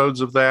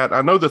episodes of that.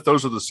 I know that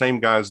those are the same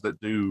guys that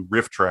do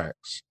riff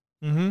tracks.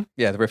 Mm-hmm.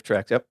 Yeah, the riff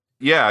tracks. Yep.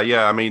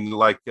 Yeah. I mean,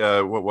 like,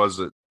 what was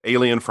it?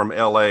 Alien from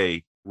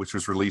L.A., which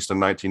was released in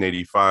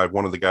 1985.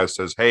 One of the guys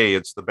says, "Hey,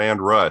 it's the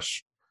band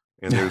Rush,"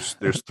 and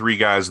there's three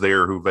guys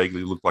there who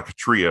vaguely look like a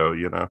trio,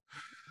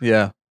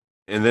 Yeah.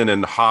 And then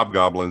in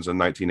Hobgoblins in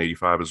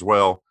 1985 as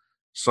well,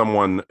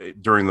 someone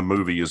during the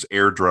movie is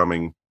air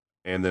drumming,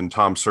 and then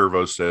Tom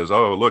Servo says,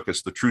 "Oh, look,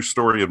 it's the true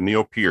story of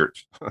Neil Peart."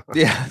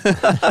 Yeah.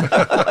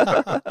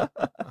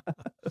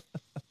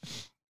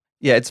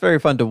 Yeah, it's very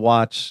fun to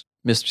watch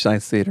Mystery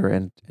Science Theater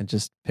and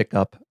just pick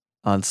up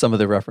on some of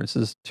the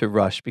references to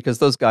Rush, because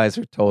those guys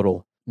are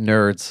total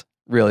nerds.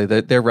 Really,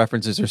 their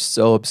references are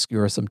so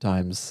obscure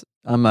sometimes.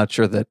 I'm not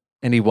sure that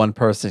any one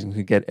person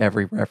can get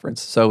every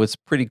reference. So it's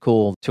pretty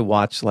cool to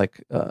watch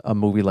like a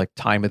movie like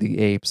Time of the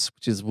Apes,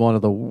 which is one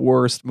of the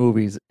worst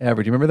movies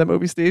ever. Do you remember that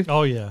movie, Steve?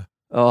 Oh, yeah.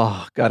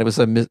 Oh God, it was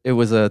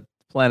a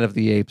Planet of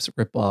the Apes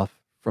ripoff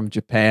from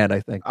Japan, I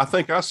think. I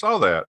think I saw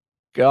that.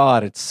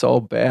 God, it's so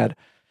bad.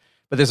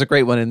 But there's a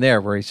great one in there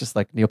where he's just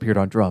like Neil Peart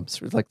on drums.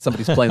 It's like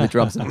somebody's playing the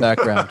drums in the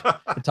background.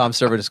 And Tom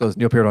Servo just goes,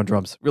 Neil Peart on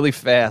drums, really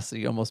fast, so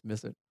you almost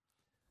miss it.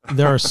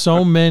 There are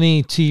so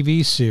many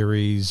TV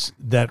series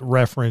that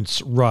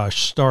reference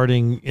Rush.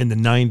 Starting in the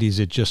 90s,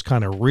 it just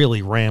kind of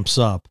really ramps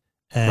up.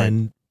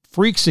 And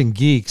Freaks and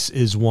Geeks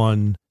is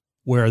one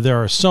where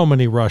there are so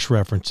many Rush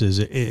references.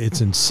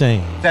 It's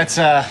insane. That's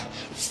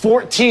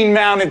 14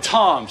 mounted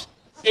toms,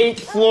 8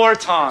 floor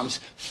toms,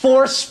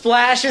 4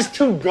 splashes,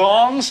 2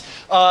 gongs,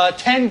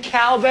 10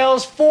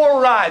 cowbells,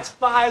 4 rides,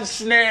 5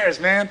 snares,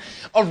 man.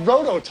 A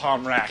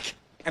rototom rack.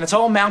 And it's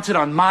all mounted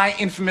on my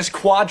infamous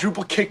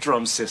quadruple kick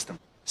drum system.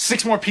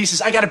 6 more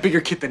pieces. I got a bigger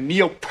kit than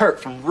Neil Peart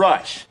from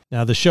Rush.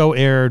 Now, the show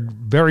aired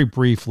very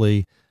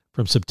briefly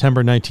from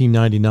September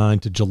 1999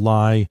 to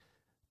July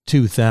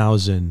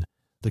 2000.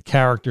 The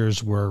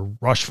characters were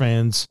Rush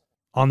fans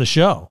on the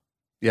show.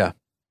 Yeah.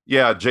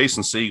 Yeah,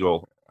 Jason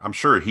Segel. I'm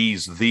sure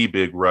he's the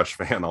big Rush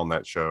fan on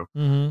that show.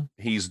 Mm-hmm.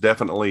 He's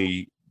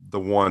definitely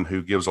the one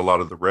who gives a lot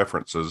of the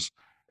references.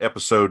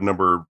 Episode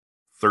number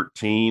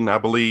 13, I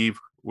believe,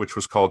 which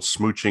was called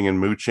Smooching and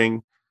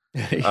Mooching.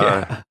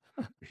 Yeah.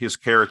 His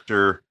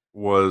character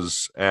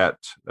was at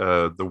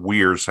the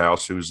Weir's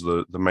house, who's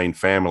the main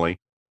family,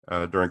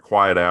 during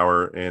quiet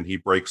hour, and he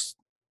breaks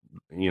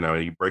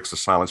the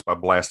silence by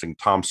blasting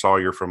Tom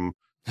Sawyer from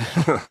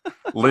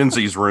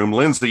Lindsay's room.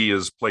 Lindsay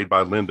is played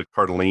by Linda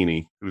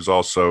Cardellini, who's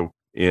also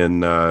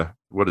in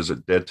what is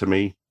it, Dead to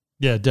Me?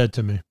 Yeah, Dead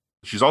to Me.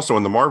 She's also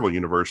in the Marvel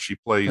universe. She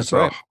plays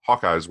right.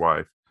 Hawkeye's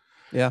wife.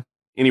 Yeah.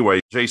 Anyway,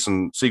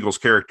 Jason Segel's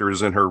character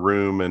is in her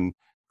room, and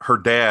her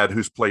dad,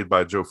 who's played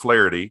by Joe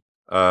Flaherty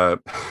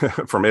from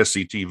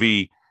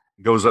SCTV,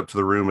 goes up to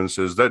the room and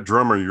says, "That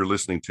drummer you're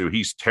listening to,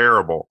 he's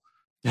terrible."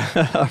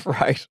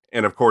 Right.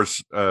 And of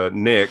course,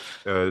 Nick,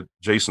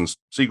 Jason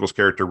Segel's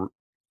character,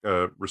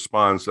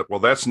 responds that, "Well,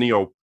 that's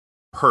Neil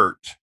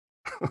Peart."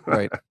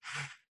 Right.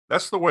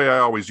 That's the way I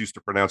always used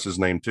to pronounce his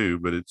name too,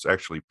 but it's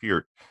actually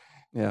Peart.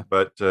 Yeah.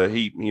 But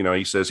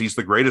he says he's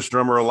the greatest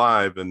drummer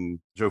alive, and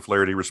Joe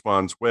Flaherty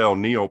responds, "Well,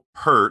 Neil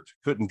Peart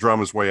couldn't drum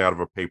his way out of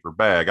a paper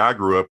bag. I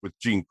grew up with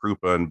Gene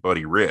Krupa and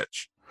Buddy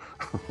Rich."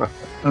 By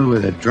the way,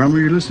 that drummer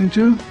you're listening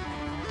to?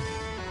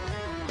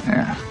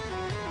 Yeah.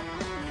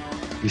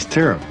 He's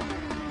terrible.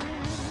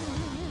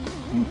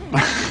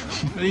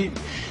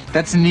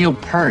 That's Neil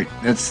Peart.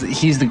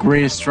 He's the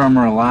greatest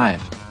drummer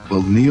alive.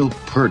 Well, Neil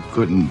Peart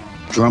couldn't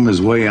drum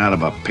his way out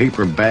of a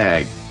paper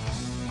bag.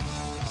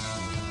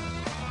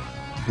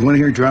 You want to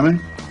hear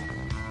drumming?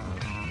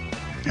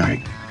 All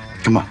right,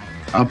 come on.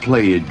 I'll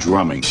play you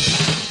drumming.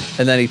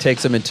 And then he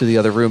takes them into the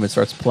other room and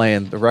starts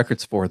playing the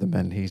records for them.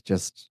 And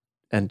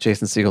and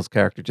Jason Segel's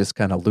character just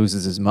kind of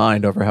loses his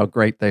mind over how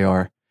great they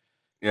are.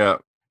 Yeah.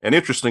 And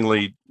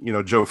interestingly,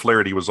 Joe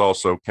Flaherty was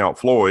also Count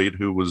Floyd,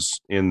 who was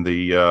in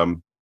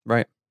the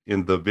right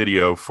in the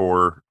video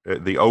for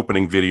the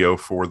opening video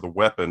for The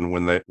Weapon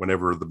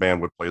whenever the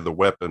band would play The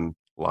Weapon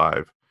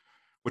live,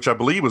 which I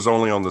believe was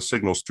only on the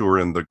Signals tour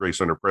and the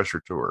Grace Under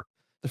Pressure tour.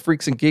 The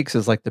Freaks and Geeks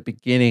is like the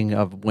beginning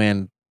of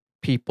when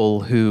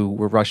people who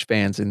were Rush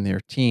fans in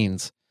their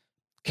teens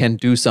can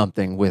do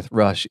something with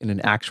Rush in an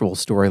actual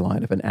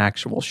storyline of an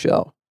actual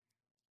show.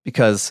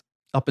 Because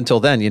up until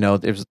then,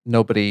 there's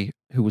nobody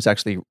who was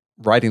actually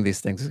writing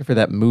these things, except for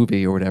that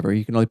movie or whatever.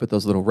 You can only put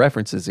those little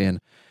references in.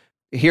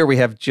 Here we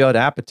have Judd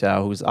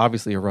Apatow, who's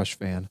obviously a Rush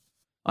fan.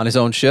 On his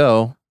own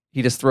show,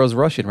 he just throws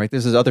Rush in, right?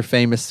 There's this other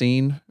famous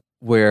scene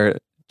where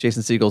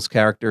Jason Segel's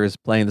character is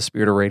playing the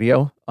Spirit of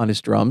Radio on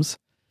his drums,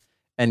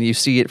 and you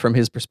see it from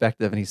his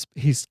perspective, and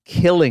he's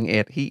killing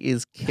it. He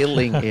is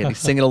killing it. He's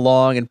singing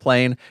along and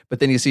playing, but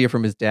then you see it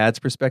from his dad's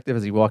perspective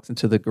as he walks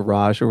into the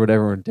garage or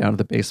whatever, or down to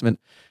the basement,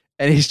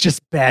 and he's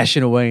just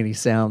bashing away, and he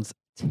sounds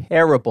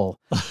terrible,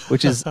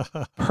 which is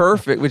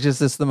perfect, which is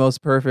just the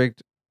most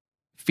perfect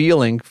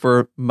feeling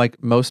for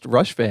most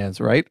Rush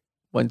fans, right?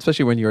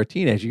 Especially when you're a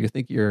teenager, you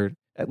think you're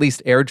at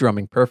least air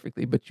drumming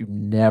perfectly, but you're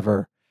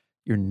never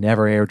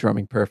air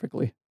drumming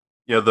perfectly.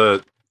 Yeah,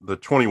 the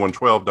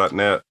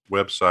 2112.net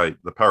website,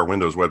 the Power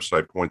Windows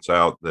website, points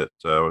out that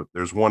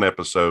there's one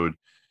episode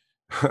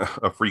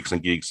of Freaks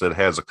and Geeks that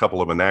has a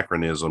couple of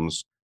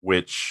anachronisms,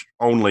 which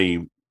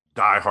only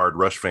diehard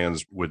Rush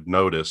fans would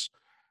notice,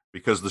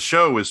 because the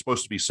show is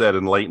supposed to be set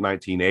in late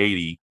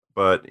 1980,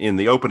 but in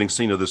the opening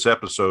scene of this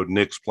episode,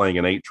 Nick's playing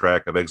an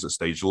 8-track of Exit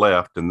Stage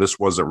Left, and this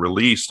wasn't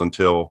released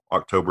until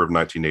October of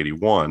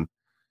 1981.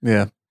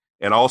 Yeah.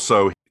 And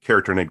also, a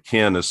character named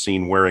Ken is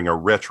seen wearing a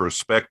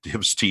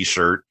Retrospectives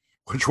t-shirt,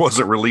 which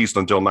wasn't released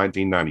until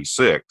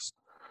 1996.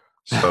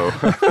 So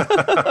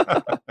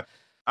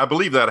I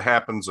believe that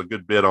happens a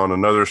good bit on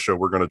another show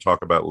we're going to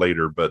talk about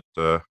later, but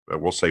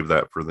we'll save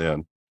that for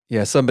then.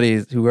 Yeah,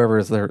 whoever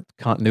is their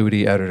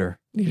continuity editor,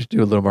 needs to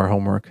do a little more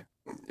homework.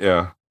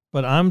 Yeah.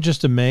 But I'm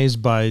just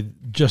amazed by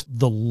just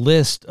the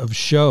list of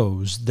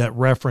shows that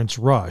reference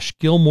Rush.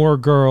 Gilmore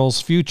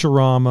Girls,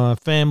 Futurama,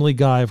 Family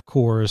Guy, of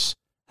course,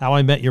 How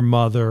I Met Your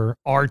Mother,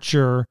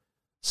 Archer,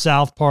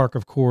 South Park,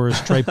 of course.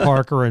 Trey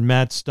Parker and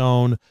Matt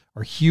Stone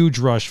are huge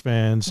Rush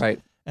fans.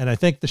 Right. And I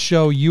think the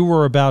show you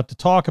were about to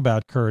talk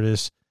about,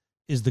 Curtis,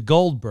 is The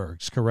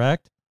Goldbergs,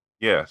 correct?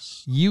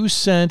 Yes. You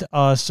sent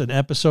us an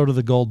episode of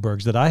The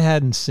Goldbergs that I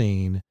hadn't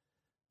seen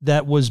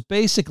that was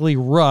basically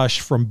Rush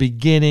from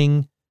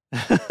beginning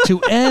to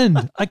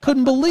end. I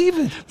couldn't believe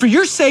it. For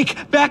your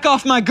sake, back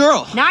off my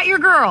girl. Not your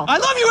girl. I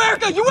love you,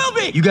 Erica. You will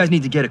be. You guys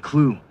need to get a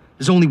clue.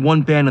 There's only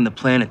one band on the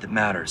planet that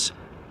matters.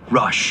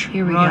 Rush.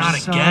 Here we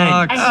Not go. again.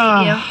 I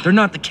hate you. They're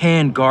not the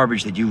canned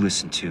garbage that you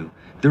listen to.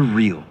 They're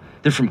real.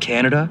 They're from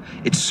Canada.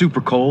 It's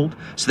super cold,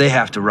 so they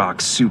have to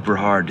rock super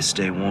hard to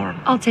stay warm.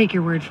 I'll take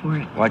your word for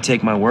it. Why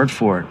take my word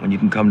for it when you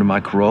can come to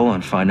my Corolla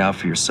and find out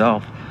for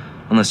yourself?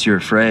 Unless you're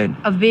afraid.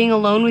 Of being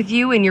alone with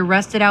you and your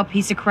rusted out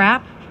piece of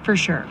crap? For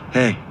sure.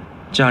 Hey,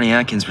 Johnny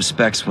Atkins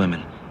respects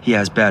women. He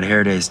has bad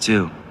hair days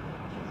too.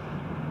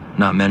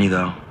 Not many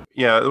though.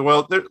 Yeah,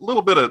 well, a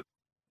little bit of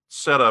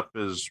setup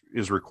is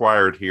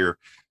required here.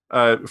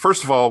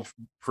 First of all,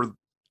 for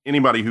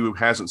anybody who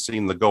hasn't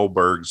seen The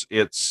Goldbergs,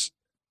 it's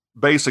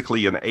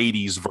basically an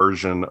 80s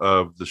version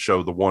of the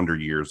show The Wonder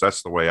Years.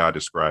 That's the way I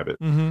describe it.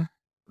 Mm-hmm.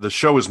 The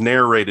show is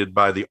narrated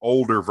by the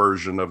older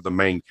version of the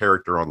main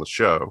character on the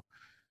show.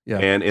 Yeah.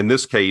 And in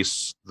this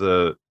case,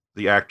 the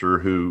the actor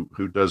who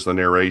does the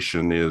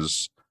narration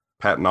is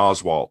Patton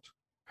Oswalt.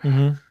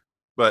 Mm-hmm.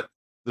 But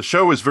the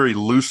show is very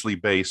loosely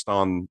based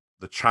on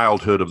the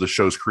childhood of the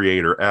show's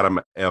creator, Adam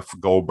F.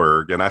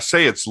 Goldberg. And I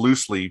say it's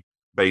loosely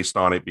based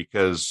on it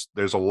because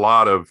there's a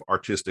lot of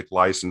artistic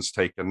license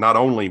taken, not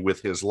only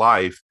with his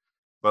life,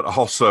 but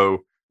also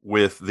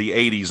with the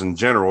 80s in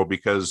general,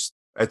 because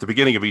at the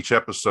beginning of each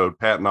episode,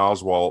 Patton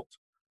Oswalt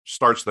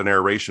starts the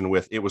narration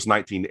with, it was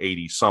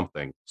 1980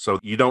 something. So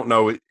you don't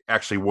know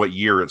actually what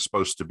year it's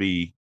supposed to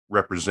be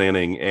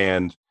representing.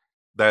 And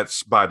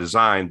that's by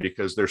design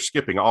because they're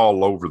skipping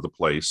all over the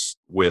place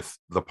with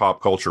the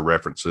pop culture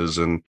references.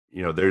 And,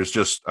 you know, there's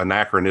just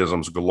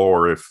anachronisms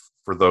galore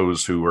for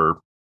those who are,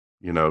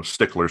 you know,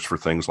 sticklers for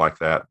things like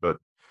that. But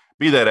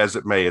be that as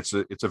it may, it's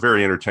a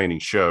very entertaining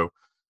show.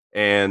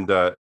 And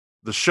the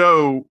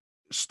show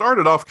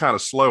started off kind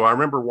of slow. I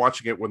remember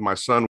watching it with my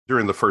son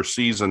during the first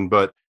season,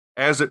 but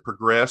as it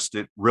progressed,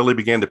 it really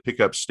began to pick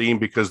up steam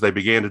because they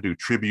began to do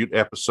tribute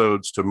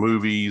episodes to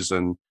movies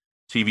and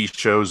TV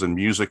shows and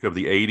music of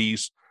the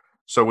 80s.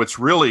 So it's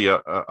really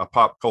a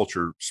pop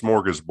culture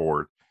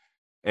smorgasbord.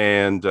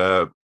 And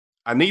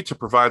I need to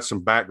provide some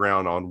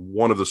background on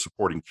one of the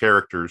supporting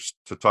characters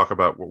to talk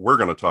about what we're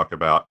going to talk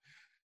about.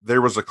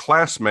 There was a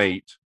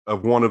classmate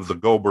of one of the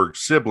Goldberg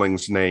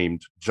siblings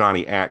named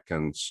Johnny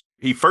Atkins.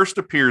 He first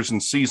appears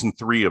in season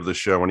 3 of the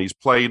show, and he's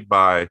played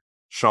by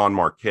Sean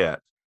Marquette.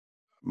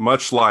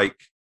 Much like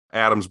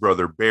Adam's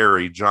brother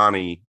Barry,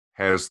 Johnny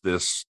has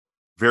this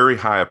very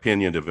high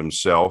opinion of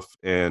himself,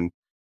 and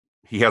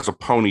he has a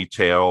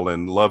ponytail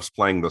and loves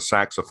playing the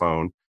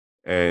saxophone,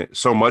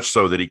 so much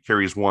so that he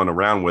carries one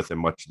around with him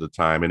much of the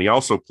time. And he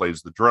also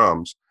plays the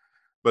drums.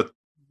 But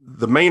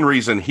the main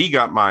reason he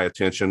got my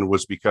attention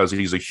was because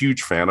he's a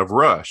huge fan of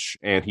Rush,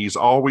 and he's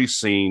always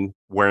seen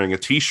wearing a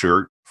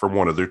T-shirt from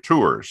one of their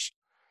tours.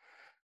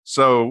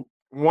 So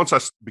once I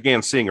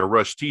began seeing a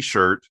Rush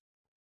T-shirt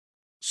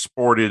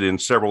sported in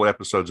several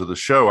episodes of the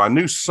show, I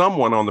knew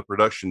someone on the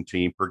production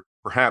team,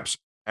 perhaps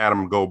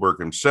Adam Goldberg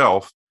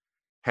himself,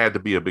 had to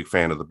be a big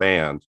fan of the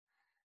band.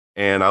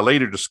 And I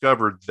later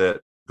discovered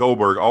that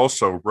Goldberg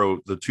also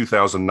wrote the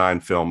 2009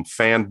 film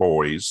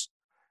Fanboys,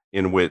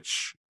 in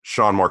which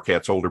Sean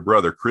Marquette's older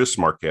brother, Chris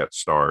Marquette,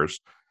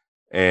 stars.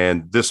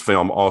 And this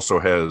film also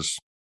has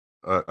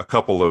a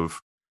couple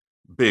of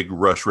big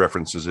Rush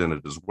references in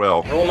it as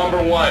well. Rule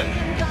number 1,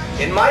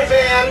 in my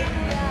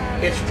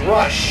van, it's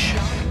Rush.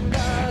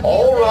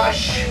 All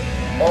Rush,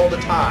 all the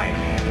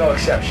time. No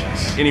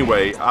exceptions.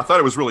 Anyway, I thought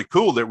it was really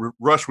cool that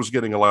Rush was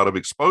getting a lot of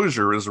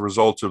exposure as a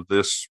result of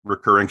this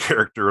recurring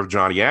character of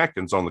Johnny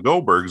Atkins on the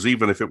Goldbergs,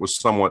 even if it was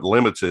somewhat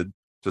limited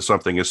to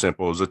something as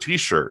simple as a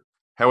T-shirt.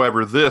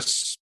 However,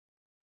 this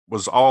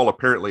was all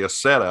apparently a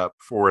setup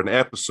for an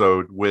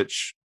episode,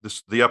 which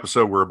the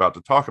episode we're about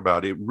to talk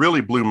about, it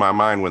really blew my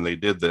mind when they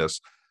did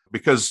this,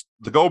 because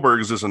the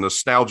Goldbergs is a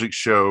nostalgic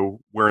show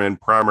wherein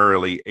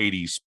primarily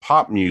 80s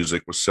pop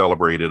music was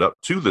celebrated up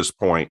to this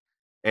point.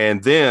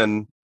 And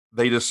then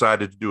they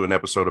decided to do an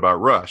episode about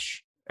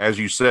Rush. As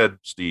you said,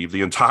 Steve,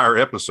 the entire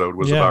episode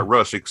was about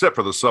Rush, except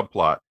for the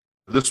subplot.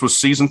 This was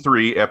season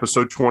 3,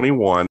 episode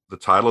 21. The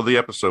title of the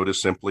episode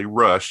is simply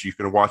Rush. You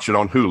can watch it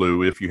on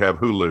Hulu if you have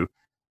Hulu.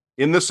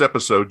 In this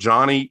episode,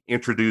 Johnny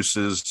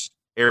introduces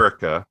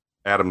Erica,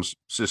 Adam's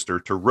sister,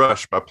 to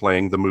Rush by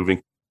playing the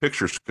moving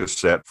pictures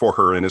cassette for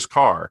her in his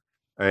car.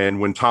 And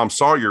when Tom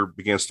Sawyer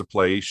begins to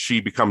play,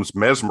 she becomes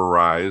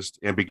mesmerized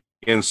and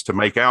begins to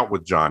make out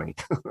with Johnny.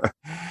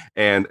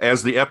 And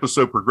as the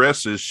episode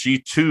progresses, she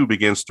too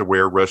begins to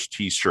wear Rush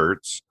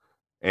T-shirts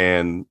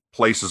and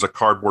places a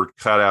cardboard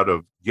cutout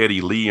of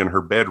Geddy Lee in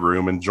her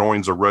bedroom and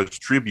joins a Rush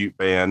tribute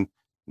band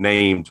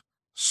named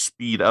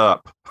Speed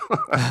Up.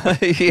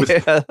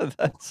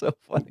 That's so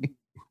funny.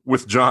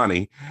 With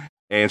Johnny.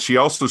 And she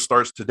also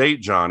starts to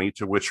date Johnny,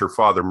 to which her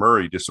father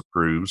Murray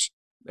disapproves.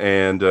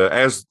 And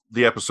as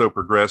the episode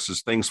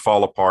progresses, things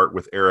fall apart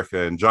with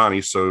Erica and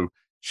Johnny. So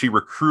she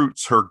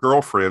recruits her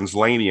girlfriends,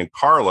 Lainey and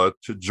Carla,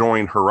 to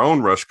join her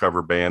own Rush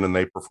cover band, and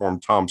they perform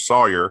Tom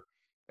Sawyer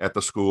at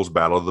the school's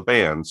Battle of the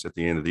Bands at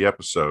the end of the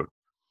episode.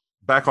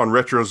 Back on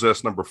Retro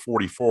Zest number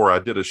 44, I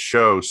did a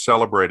show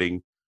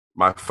celebrating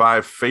my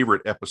 5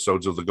 favorite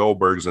episodes of the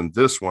Goldbergs, and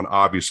this one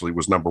obviously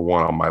was number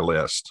 1 on my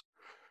list,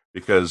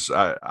 because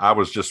I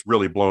was just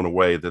really blown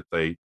away that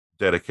they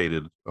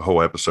dedicated a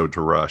whole episode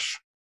to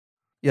Rush.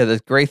 Yeah, the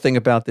great thing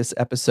about this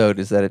episode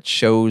is that it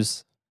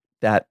shows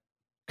that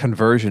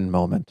conversion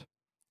moment.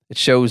 It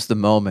shows the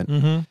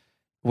moment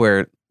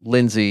where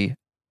Lindsay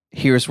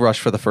hears Rush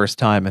for the first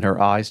time and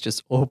her eyes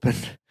just open.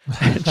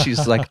 And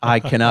she's like, I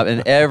cannot.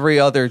 And every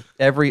other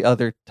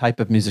type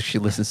of music she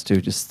listens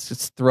to just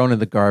it's thrown in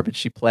the garbage.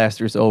 She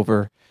plasters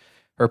over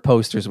her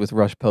posters with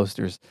Rush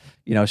posters.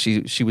 You know,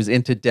 she was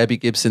into Debbie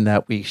Gibson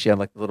that week. She had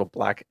like the little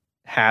black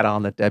hat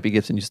on that Debbie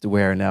Gibson used to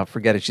wear. And now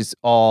forget it. She's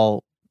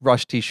all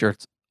Rush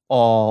T-shirts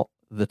all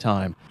the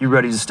time. You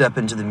ready to step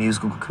into the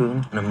musical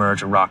cocoon and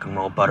emerge a rock and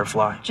roll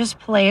butterfly? Just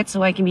play it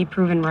so I can be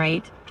proven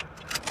right.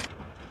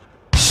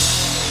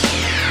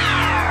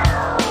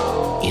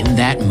 In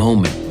that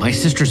moment, my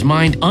sister's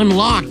mind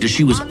unlocked as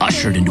she was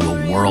ushered into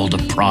a world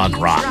of prog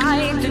rock. It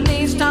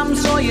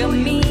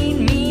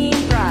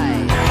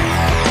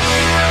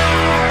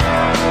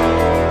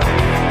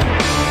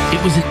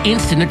was an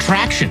instant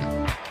attraction,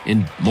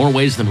 in more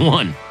ways than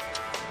one.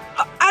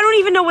 I don't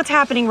even know what's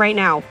happening right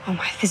now. Oh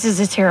my, this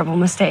is a terrible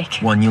mistake.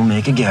 One you'll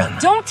make again.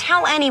 Don't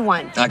tell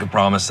anyone. I can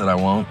promise that I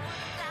won't,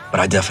 but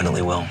I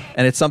definitely will.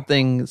 And it's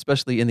something,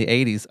 especially in the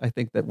 80s, I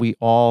think that we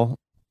all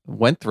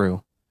went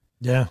through.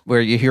 Yeah. Where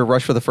you hear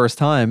Rush for the first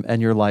time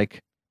and you're like,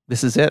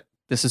 this is it.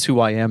 This is who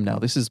I am now.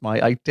 This is my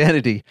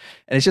identity.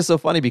 And it's just so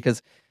funny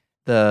because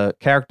the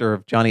character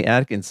of Johnny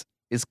Atkins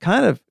is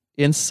kind of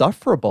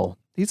insufferable.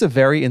 He's a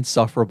very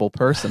insufferable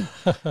person.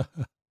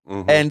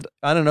 Mm-hmm. And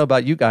I don't know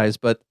about you guys,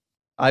 but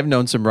I've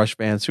known some Rush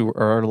fans who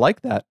are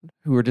like that,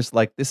 who are just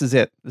like, this is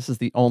it. This is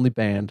the only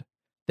band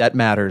that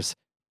matters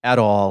at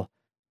all.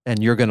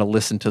 And you're going to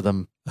listen to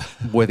them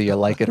whether you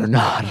like it or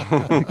not.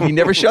 He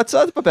never shuts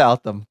up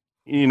about them.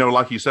 You know,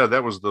 like you said,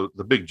 that was the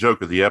big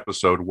joke of the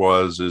episode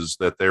is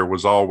that there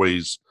was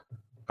always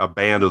a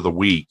band of the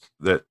week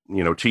that,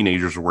 you know,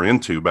 teenagers were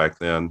into back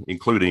then,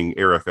 including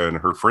Erica and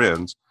her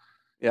friends.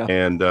 Yeah.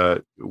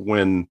 And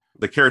when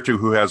the character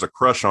who has a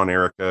crush on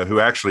Erica, who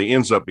actually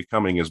ends up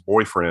becoming his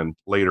boyfriend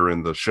later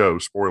in the show,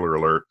 spoiler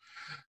alert.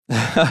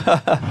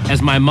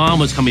 As my mom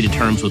was coming to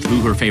terms with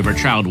who her favorite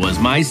child was,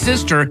 my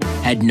sister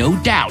had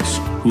no doubts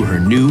who her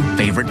new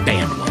favorite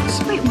band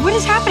was. Wait, what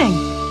is happening?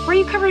 Why are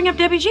you covering up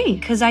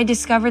WG? Because I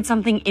discovered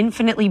something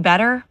infinitely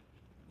better.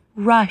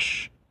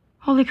 Rush.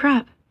 Holy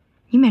crap.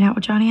 You made out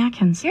with Johnny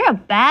Atkins. You're a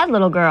bad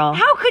little girl.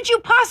 How could you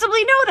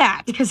possibly know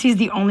that? Because he's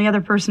the only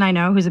other person I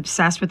know who's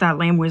obsessed with that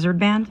lame wizard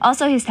band.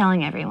 Also, he's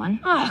telling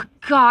everyone. Oh,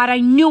 God, I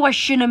knew I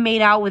shouldn't have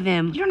made out with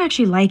him. You don't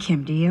actually like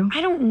him, do you?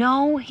 I don't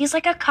know. He's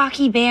like a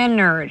cocky band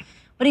nerd.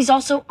 But he's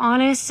also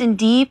honest and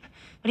deep.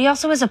 But he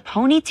also has a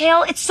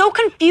ponytail. It's so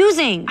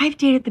confusing. I've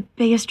dated the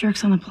biggest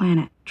jerks on the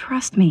planet.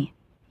 Trust me.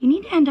 You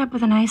need to end up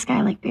with a nice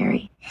guy like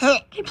Barry.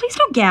 Okay, please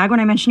don't gag when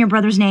I mention your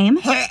brother's name.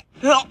 Why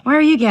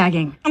are you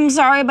gagging? I'm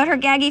sorry, but her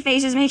gaggy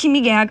face is making me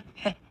gag.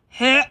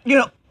 Stop.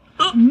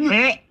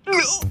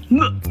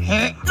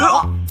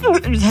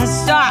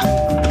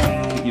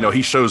 You know,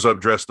 he shows up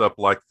dressed up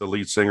like the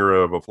lead singer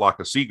of A Flock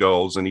of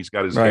Seagulls, and he's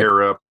got his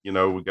hair up. You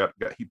know,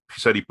 he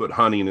said he put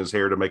honey in his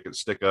hair to make it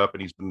stick up,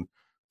 and he's been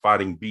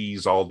fighting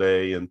bees all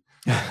day, and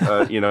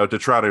you know, to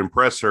try to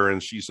impress her.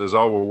 And she says,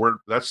 "Oh, well,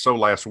 that's so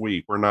last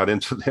week. We're not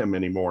into them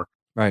anymore."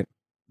 Right.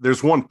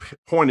 There's one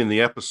point in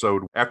the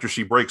episode after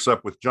she breaks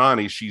up with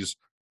Johnny, she's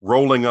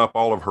rolling up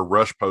all of her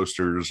Rush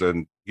posters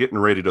and getting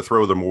ready to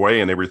throw them away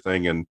and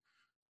everything. And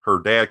her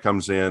dad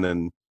comes in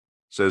and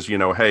says, you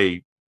know,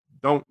 hey,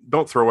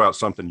 don't throw out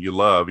something you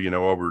love, you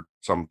know, over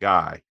some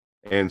guy.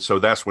 And so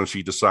that's when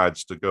she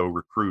decides to go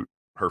recruit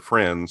her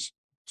friends,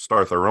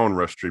 start their own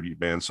Rush tribute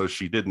band. So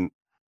she didn't,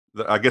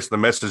 I guess the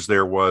message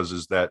there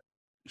is that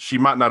she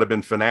might not have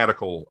been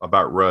fanatical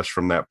about Rush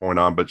from that point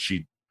on, but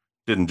she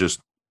didn't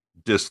just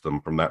diss them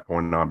from that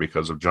point on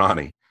because of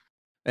Johnny.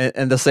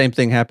 And the same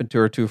thing happened to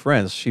her two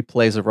friends. She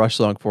plays a Rush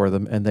song for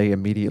them and they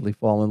immediately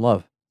fall in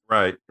love.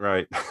 Right.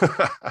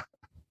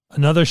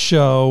 Another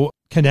show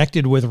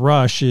connected with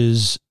Rush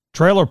is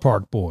Trailer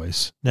Park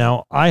Boys.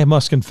 Now, I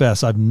must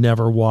confess, I've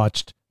never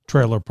watched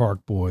Trailer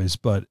Park Boys,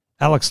 but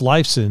Alex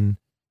Lifeson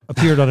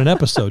appeared on an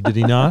episode, did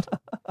he not?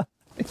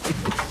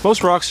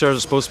 Most rock stars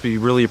are supposed to be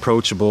really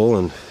approachable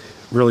and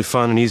really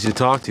fun and easy to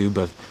talk to,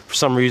 but for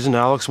some reason,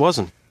 Alex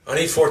wasn't. I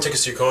need 4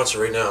 tickets to your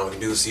concert right now. We can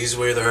do this the easy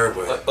way or the hard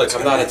way. Look,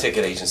 I'm not a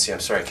ticket agency. I'm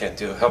sorry, I can't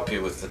help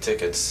you with the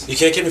tickets. You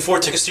can't get me 4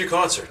 tickets to your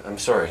concert. I'm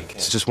sorry.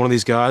 It's just one of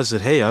these guys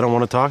that, hey, I don't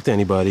want to talk to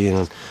anybody,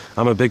 and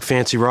I'm a big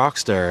fancy rock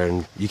star,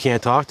 and you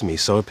can't talk to me,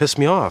 so it pissed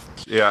me off.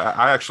 Yeah,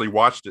 I actually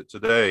watched it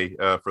today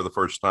for the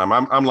first time.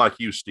 I'm like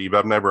you, Steve.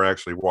 I've never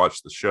actually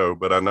watched the show,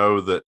 but I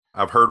know that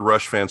I've heard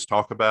Rush fans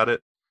talk about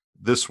it.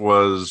 This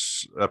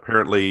was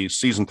apparently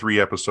season 3,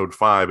 episode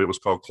 5. It was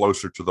called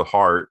Closer to the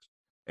Heart,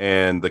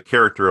 and the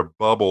character of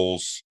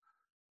Bubbles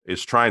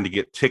is trying to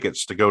get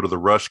tickets to go to the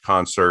Rush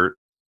concert,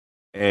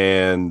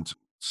 and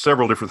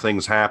several different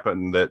things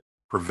happen that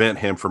prevent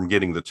him from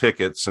getting the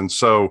tickets. And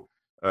so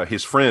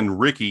his friend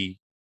Ricky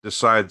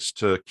decides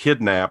to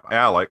kidnap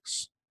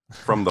Alex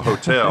from the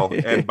hotel.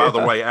 And by the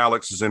way,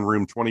 Alex is in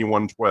room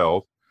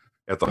 2112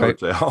 at the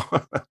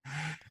hotel.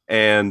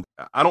 And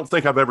I don't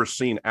think I've ever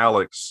seen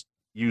Alex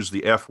use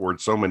the F word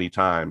so many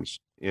times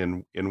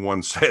in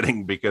one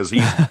setting, because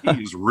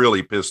he's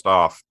really pissed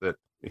off that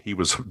he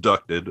was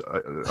abducted,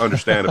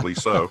 understandably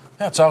so.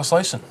 Yeah, it's Alex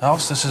Lifeson.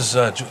 Alex, this is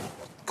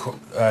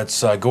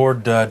it's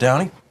Gord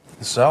Downey.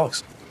 This is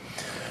Alex.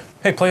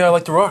 Hey, play I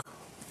Like to Rock.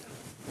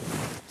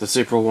 That's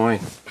April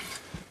Wine.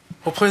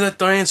 Well, play that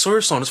Diane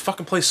Sawyer song. Just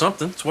fucking play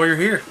something. That's why you're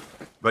here.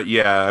 But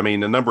yeah, I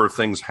mean, a number of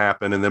things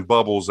happen, and then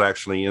Bubbles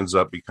actually ends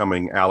up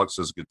becoming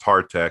Alex's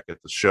guitar tech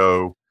at the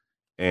show,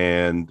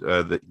 and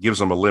that gives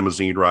them a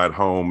limousine ride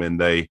home, and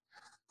they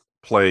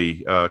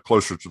play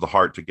Closer to the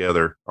Heart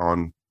together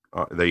on.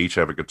 They each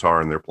have a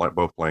guitar, and they're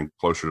both playing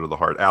Closer to the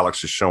Heart.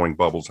 Alex is showing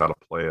Bubbles how to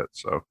play it.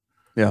 So,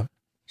 yeah.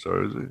 So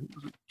it was a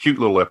cute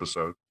little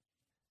episode.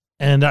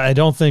 And I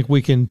don't think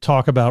we can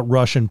talk about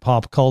Russian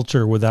pop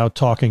culture without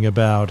talking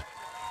about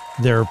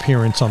their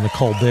appearance on the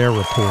Colbert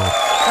Report.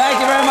 Thank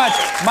you very much.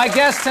 My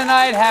guests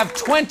tonight have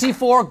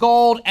 24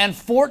 gold and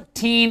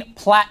 14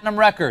 platinum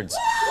records.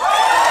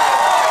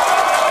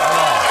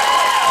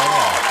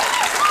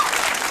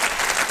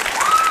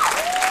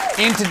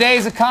 In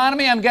today's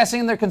economy, I'm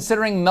guessing they're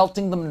considering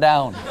melting them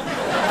down.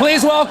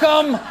 Please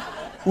welcome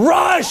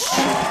Rush!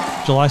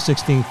 July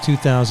 16th,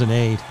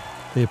 2008,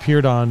 they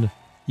appeared on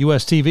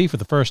US TV for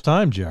the first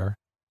time, Jer.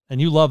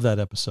 And you love that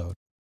episode.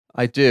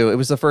 I do. It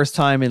was the first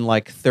time in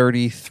like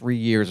 33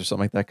 years or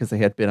something like that, because they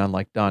had been on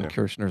like Don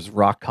Kirshner's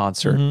rock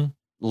concert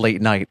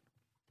late night,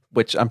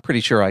 which I'm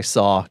pretty sure I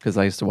saw because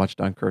I used to watch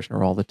Don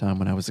Kirshner all the time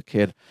when I was a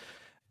kid.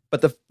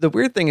 But the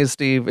weird thing is,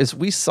 Steve, is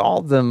we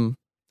saw them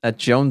at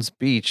Jones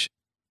Beach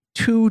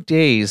 2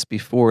 days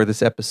before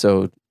this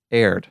episode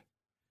aired.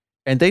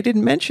 And they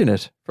didn't mention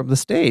it from the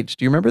stage.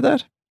 Do you remember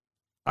that?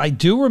 I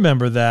do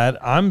remember that.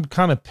 I'm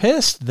kind of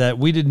pissed that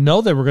we didn't know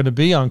they were going to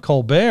be on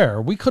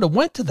Colbert. We could have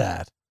went to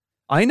that.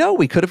 I know.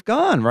 We could have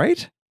gone,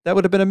 right? That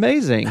would have been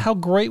amazing. How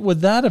great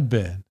would that have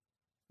been?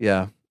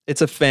 Yeah.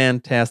 It's a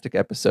fantastic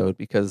episode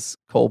because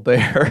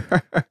Colbert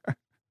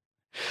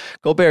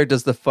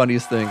does the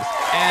funniest things.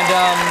 And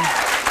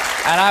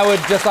I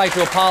would just like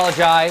to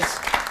apologize.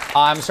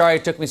 I'm sorry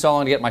it took me so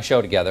long to get my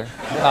show together.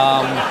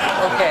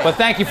 Okay. But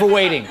thank you for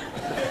waiting.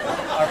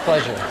 Our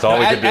pleasure. That's all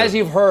we could do. As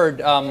you've heard,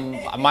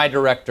 my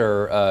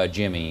director,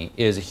 Jimmy,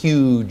 is a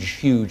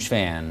huge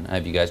fan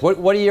of you guys.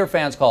 What are your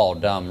fans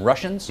called?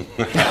 Russians? Do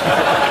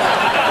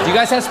you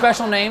guys have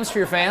special names for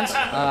your fans?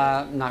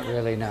 Not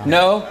really, no.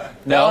 No?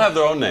 They all have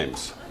their own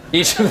names.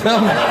 Each of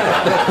them?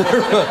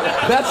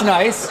 That's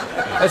nice.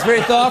 That's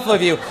very thoughtful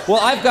of you. Well,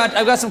 I've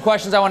got some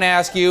questions I want to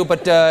ask you,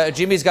 but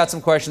Jimmy's got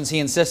some questions he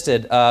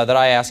insisted that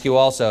I ask you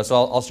also, so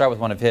I'll start with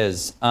one of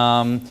his.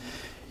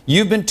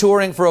 You've been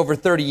touring for over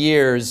 30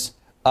 years.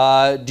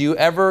 Do you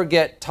ever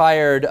get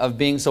tired of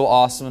being so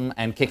awesome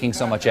and kicking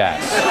so much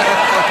ass?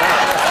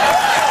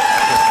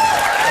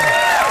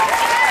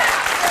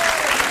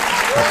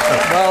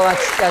 Well,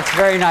 that's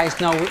very nice.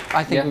 No,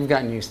 I think we've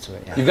gotten used to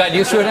it. Yeah. You've gotten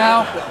used to it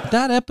now?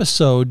 That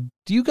episode,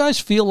 do you guys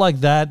feel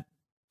like that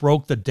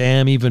broke the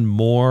dam even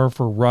more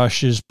for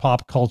Rush's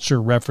pop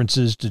culture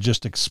references to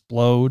just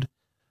explode?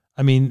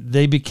 I mean,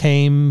 they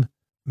became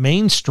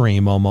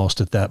mainstream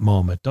almost at that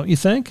moment, don't you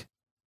think?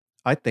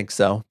 I think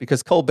so,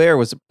 because Colbert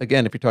was,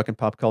 again, if you're talking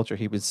pop culture,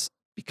 he was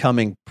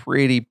becoming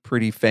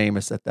pretty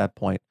famous at that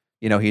point.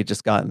 You know, he had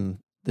just gotten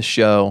the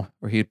show,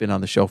 or he had been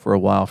on the show for a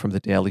while from The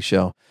Daily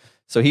Show.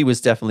 So he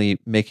was definitely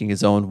making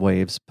his own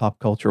waves, pop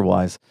culture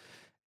wise.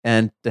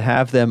 And to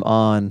have them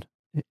on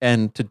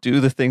and to do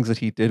the things that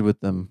he did with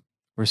them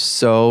were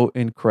so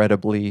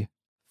incredibly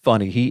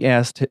funny. He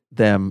asked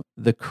them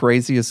the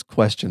craziest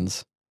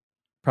questions.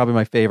 Probably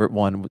my favorite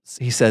one was,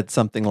 he said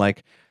something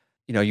like,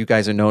 you know, you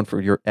guys are known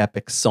for your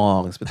epic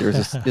songs, but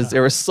is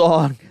there a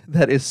song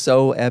that is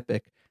so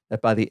epic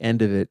that by the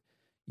end of it,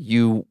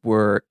 you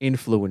were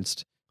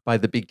influenced by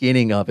the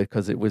beginning of it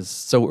because it was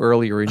so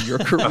earlier in your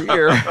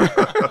career?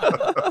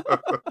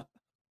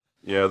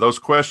 Yeah, those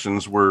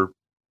questions were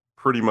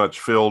pretty much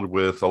filled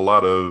with a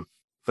lot of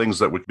things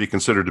that would be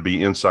considered to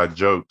be inside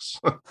jokes.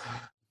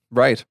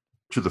 Right.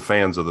 To the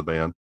fans of the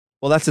band.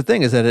 Well, that's the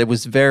thing, is that it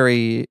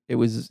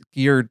was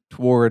geared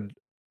toward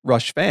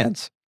Rush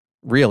fans,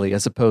 really,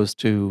 as opposed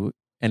to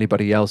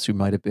anybody else who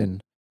might have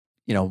been,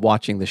 you know,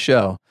 watching the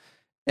show.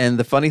 And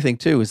the funny thing,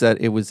 too, is that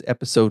it was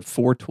episode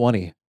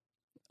 420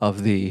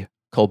 of the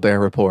Colbert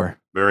Report.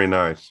 Very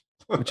nice.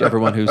 Which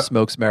everyone who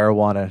smokes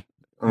marijuana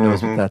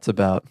knows what that's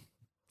about.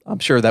 I'm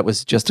sure that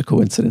was just a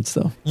coincidence,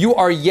 though. You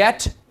are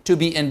yet to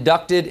be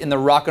inducted in the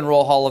Rock and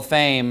Roll Hall of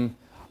Fame.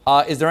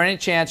 Is there any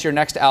chance your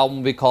next album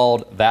will be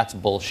called That's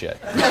Bullshit?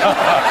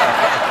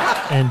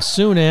 And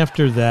soon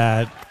after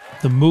that,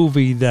 the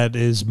movie that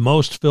is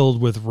most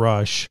filled with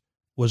Rush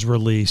was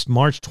released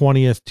March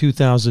 20th,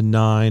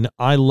 2009,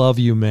 I Love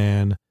You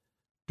Man.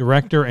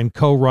 Director and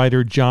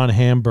co-writer John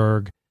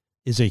Hamburg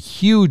is a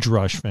huge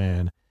Rush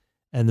fan,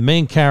 and the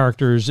main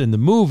characters in the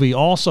movie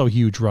also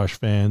huge Rush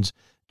fans.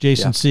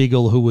 Jason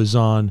Segel, who was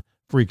on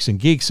Freaks and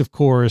Geeks, of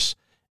course,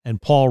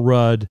 and Paul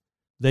Rudd.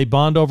 They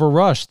bond over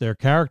Rush. Their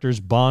characters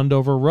bond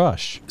over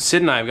Rush.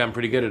 Sid and I have gotten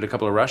pretty good at a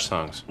couple of Rush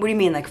songs. What do you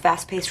mean, like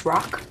fast-paced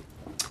rock?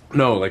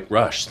 No, like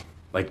Rush.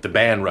 Like the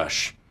band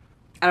Rush.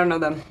 I don't know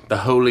them. The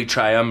Holy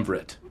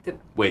Triumvirate.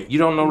 Wait, you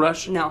don't know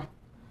Rush? No.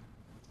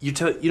 You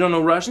don't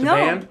know Rush, the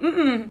band?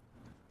 Mm-mm.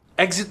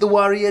 Exit the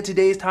Warrior,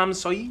 Today's Tom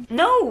Sawyer?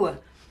 No.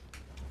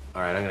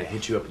 All right, I'm going to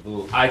hit you up with a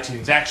little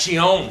iTunes action.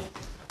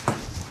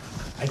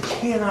 I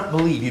cannot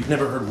believe you've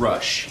never heard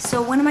Rush.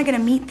 So when am I going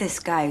to meet this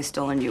guy who's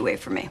stolen you away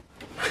from me?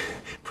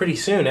 Pretty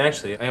soon,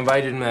 actually. I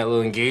invited him to that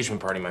little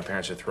engagement party my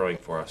parents are throwing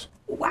for us.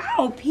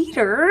 Wow,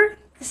 Peter.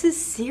 This is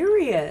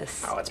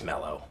serious. Oh, it's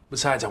mellow.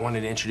 Besides, I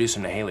wanted to introduce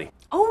him to Haley.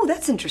 Oh,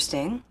 that's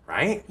interesting.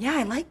 Right? Yeah,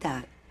 I like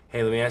that.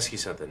 Hey, let me ask you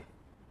something.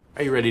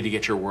 Are you ready to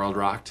get your world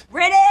rocked?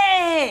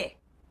 Ready!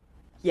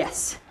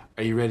 Yes.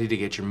 Are you ready to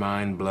get your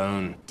mind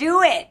blown?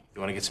 Do it! You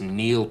want to get some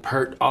Neil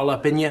Peart all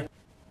up in you?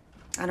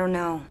 I don't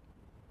know.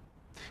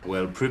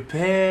 Well,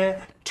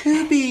 prepare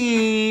to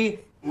be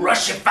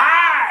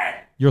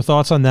Rushified! Your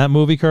thoughts on that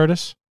movie,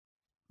 Curtis?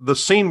 The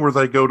scene where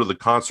they go to the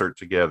concert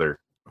together.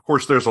 Of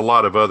course, there's a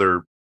lot of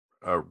other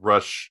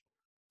Rush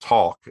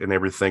talk and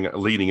everything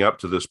leading up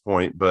to this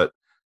point, but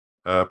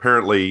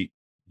apparently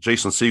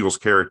Jason Segel's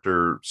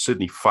character,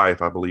 Sidney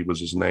Fife, I believe was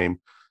his name,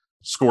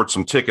 scored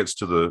some tickets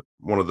to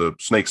one of the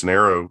Snakes and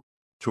Arrow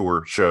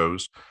tour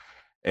shows,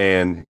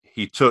 and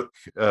he took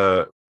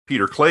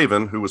Peter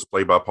Clavin, who was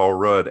played by Paul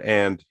Rudd,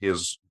 and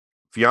his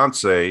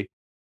fiance,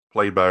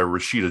 played by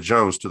Rashida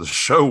Jones, to the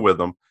show with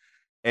them.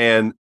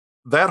 And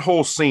that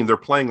whole scene, they're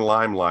playing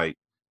Limelight,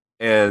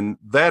 and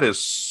that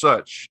is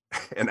such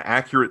an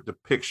accurate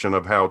depiction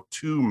of how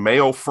two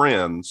male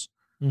friends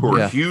who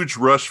are huge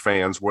Rush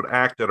fans would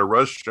act at a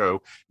Rush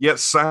show, yet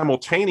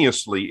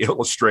simultaneously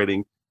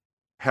illustrating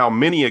how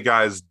many a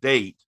guy's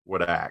date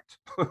would act.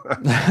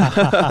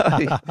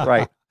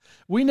 Right.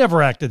 We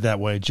never acted that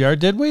way, Jared,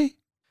 did we?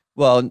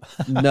 Well,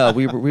 no,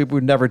 we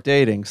were never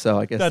dating, so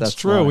I guess that's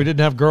true. why. We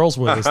didn't have girls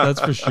with us, that's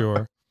for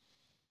sure.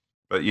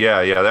 But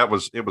yeah, it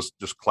was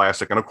just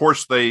classic. And of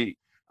course, I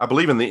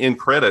believe in the end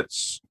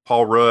credits,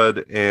 Paul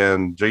Rudd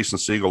and Jason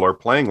Segel are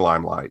playing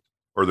Limelight,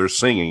 or they're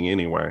singing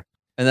anyway.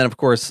 And then, of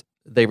course,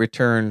 they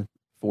return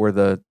for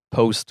the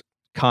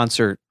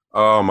post-concert.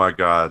 Oh my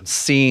God!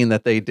 Scene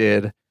that they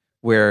did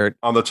where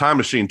on the Time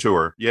Machine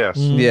tour, yes,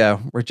 yeah,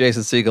 where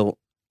Jason Segel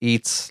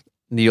eats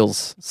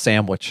Neil's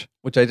sandwich,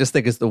 which I just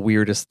think is the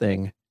weirdest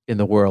thing in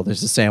the world.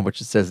 There's a sandwich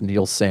that says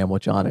Neil's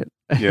sandwich on it.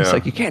 Yeah. It's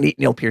like, you can't eat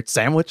Neil Peart's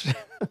sandwich.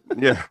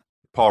 Yeah.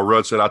 Paul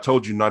Rudd said, "I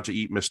told you not to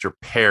eat Mr.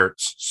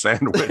 Peart's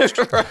sandwich."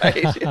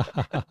 Right.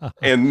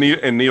 And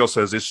Neil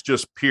says, "It's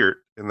just Peart."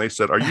 And they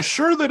said, "Are you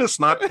sure that it's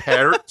not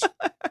Peart?"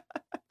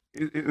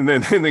 And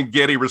then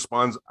Getty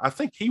responds, "I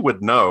think he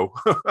would know."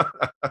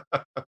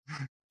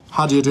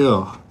 How do you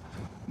do?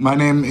 My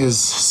name is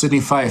Sidney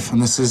Fife,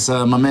 and this is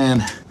my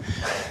man,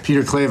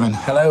 Peter Clavin.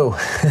 Hello.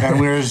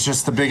 And we're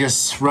just the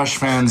biggest Rush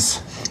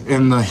fans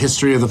in the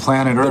history of the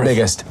planet Earth. The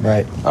biggest.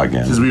 Right.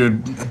 Again. Because we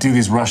would do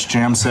these Rush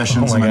jam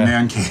sessions in my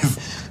man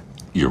cave.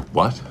 Your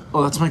what?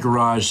 Oh, that's my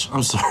garage.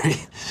 I'm sorry.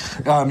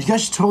 You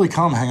guys should totally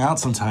come hang out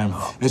sometime.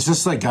 It's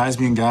just like guys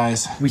being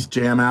guys. We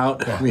jam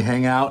out. Yeah. We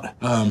hang out.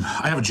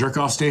 I have a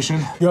jerk-off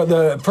station. You know,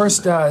 the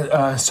first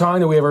song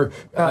that we ever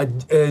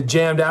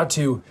jammed out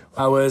to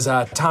was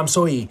Tom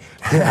Sawyer.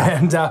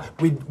 And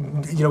we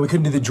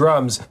couldn't do the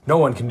drums. No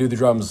one can do the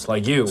drums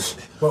like you.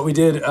 What we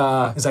did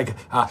is like,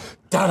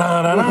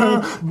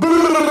 da-da-da-da,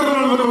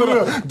 da-da-da-da,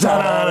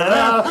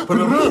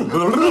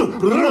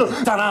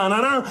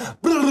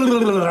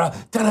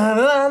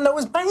 da-da-da-da, that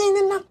was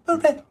banging.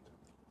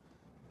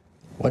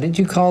 What did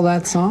you call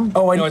that song?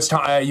 Oh, I know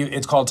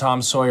it's called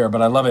Tom Sawyer,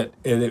 but I love it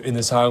in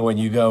the song when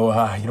you go,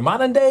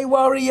 modern day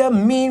warrior,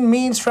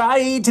 mean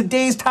stride.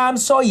 Today's Tom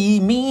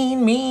Sawyer,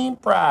 mean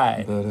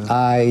pride.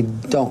 I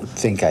don't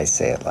think I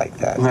say it like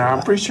that. No,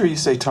 I'm pretty sure you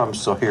say Tom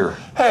Sawyer.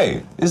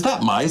 Hey, is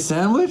that my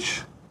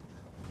sandwich?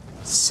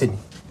 Sidney,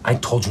 I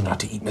told you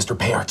not to eat Mr.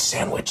 Peart's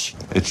sandwich.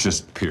 It's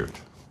just Peart.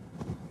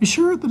 You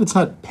sure that it's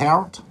not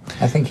Peart?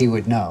 I think he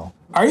would know.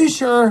 Are you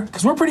sure?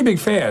 Because we're pretty big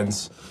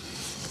fans.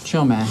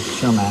 Chill, man.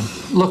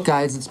 Look,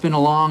 guys, it's been a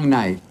long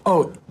night.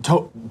 Oh,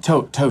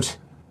 tote.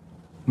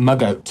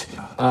 Mug out.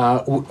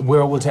 I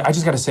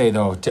just got to say,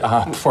 though,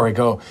 before I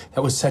go,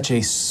 that was such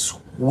a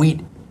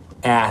sweet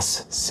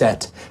ass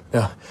set.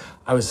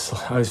 I was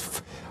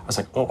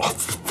like, oh,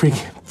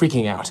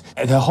 freaking out.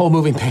 The whole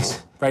moving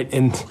pics, right?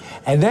 And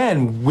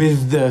then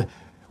with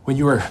when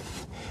you were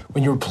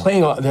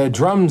playing the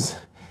drums,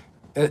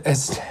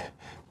 is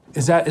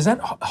that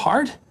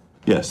hard?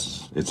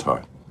 Yes, it's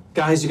hard.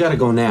 Guys, you gotta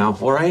go now,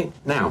 all right?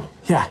 Now.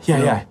 Yeah.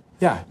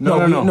 No.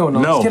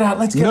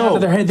 Let's get out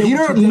of their head.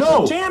 Peter,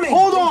 no. Jamming.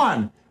 Hold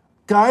on.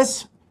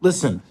 Guys,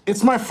 listen.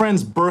 It's my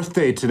friend's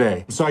birthday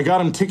today, so I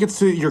got him tickets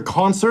to your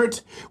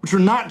concert, which are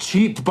not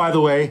cheap, by the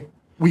way.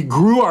 We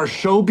grew our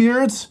show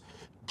beards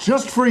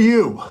just for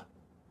you.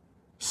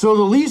 So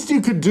the least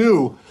you could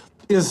do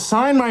is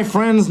sign my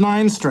friend's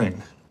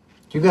 9-string.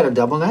 You got a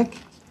double neck?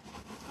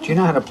 Do you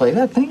know how to play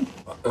that thing?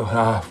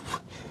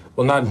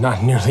 Well,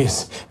 not nearly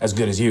as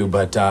good as you,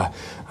 but I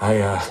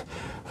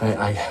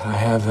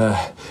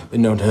have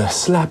been known to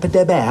slap at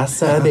the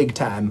bass big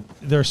time.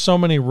 There's so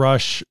many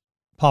Rush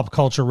pop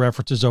culture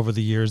references over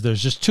the years.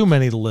 There's just too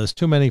many to list,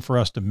 too many for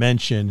us to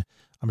mention.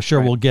 I'm sure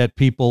we'll get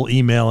people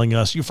emailing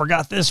us. You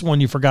forgot this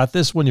one. You forgot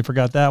this one. You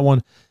forgot that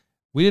one.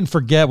 We didn't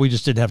forget. We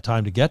just didn't have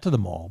time to get to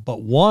them all.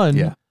 But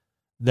one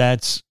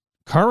that's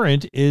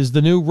current is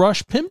the new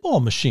Rush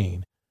pinball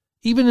machine.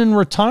 Even in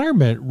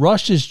retirement,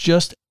 Rush is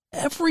just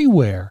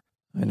everywhere.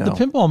 I know. The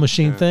pinball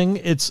machine thing,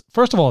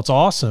 first of all, it's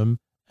awesome.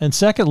 And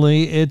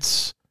secondly,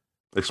 it's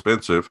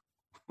expensive.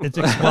 It's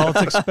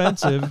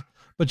expensive,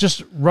 but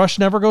just Rush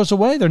never goes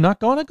away. They're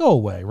not going to go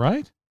away,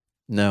 right?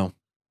 No.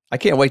 I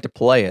can't wait to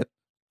play it.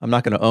 I'm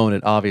not going to own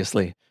it,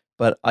 obviously,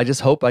 but I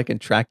just hope I can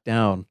track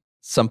down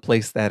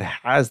someplace that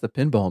has the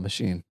pinball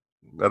machine.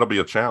 That'll be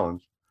a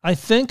challenge. I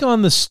think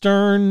on the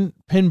Stern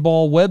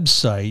Pinball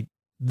website,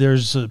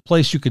 there's a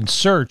place you can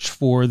search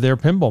for their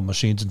pinball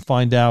machines and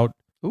find out.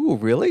 Ooh,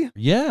 really?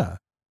 Yeah.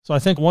 So I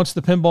think once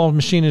the pinball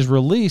machine is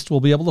released,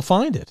 we'll be able to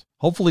find it,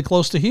 hopefully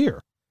close to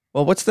here.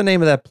 Well, what's the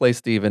name of that place,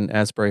 Steve, in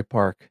Asbury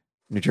Park,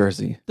 New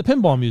Jersey? The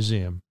Pinball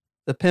Museum.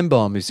 The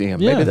Pinball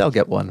Museum. Yeah. Maybe they'll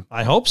get one.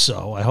 I hope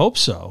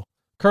so.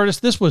 Curtis,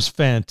 this was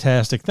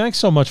fantastic. Thanks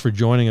so much for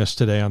joining us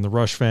today on the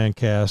Rush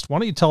Fancast. Why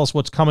don't you tell us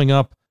what's coming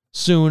up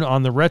soon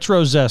on the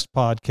Retro Zest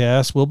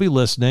podcast? We'll be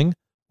listening.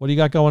 What do you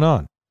got going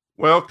on?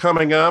 Well,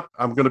 coming up,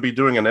 I'm going to be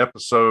doing an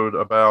episode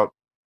about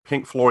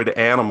Pink Floyd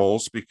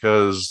Animals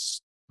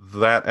because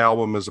that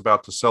album is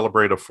about to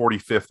celebrate a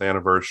 45th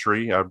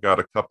anniversary. I've got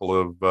a couple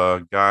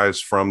of guys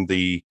from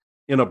the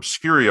In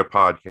Obscuria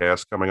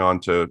podcast coming on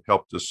to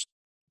help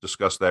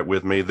discuss that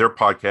with me. Their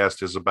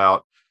podcast is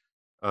about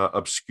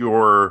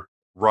obscure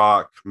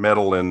rock,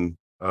 metal, and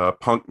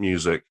punk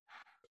music.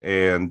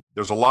 And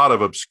there's a lot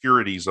of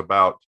obscurities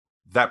about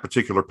that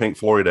particular Pink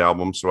Floyd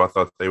album, so I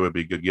thought they would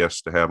be good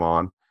guests to have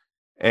on.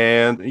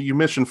 And you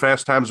mentioned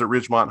Fast Times at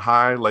Ridgemont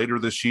High. Later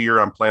this year,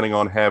 I'm planning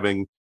on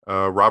having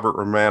Robert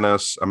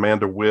Romanus,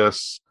 Amanda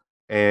Wyss,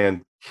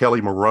 and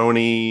Kelly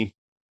Maroney.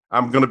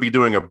 I'm going to be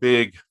doing a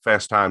big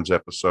Fast Times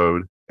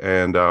episode,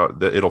 and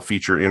it'll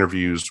feature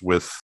interviews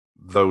with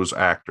those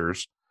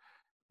actors.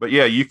 But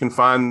yeah, you can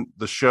find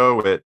the show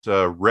at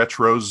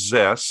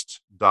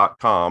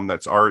retrozest.com.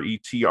 That's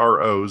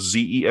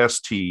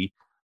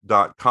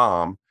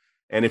RetroZest.com.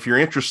 And if you're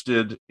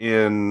interested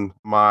in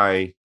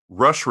my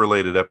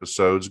Rush-related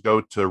episodes,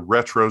 go to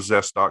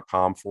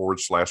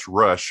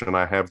retrozest.com/Rush, and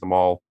I have them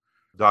all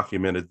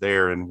documented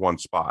there in one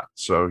spot.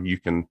 So you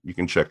can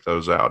check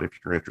those out if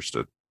you're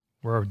interested.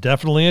 We're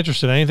definitely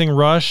interested. Anything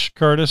Rush,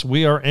 Curtis,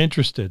 we are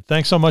interested.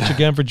 Thanks so much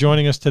again for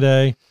joining us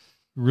today.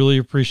 Really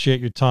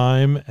appreciate your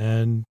time,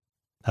 and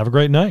have a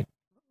great night.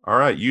 All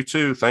right, you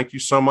too. Thank you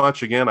so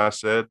much. Again,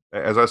 as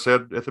I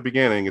said at the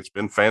beginning, it's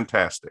been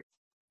fantastic.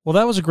 Well,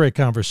 that was a great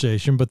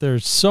conversation, but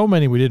there's so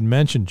many we didn't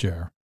mention,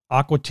 Jer.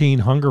 Aqua Teen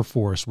Hunger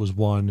Force was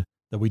one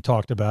that we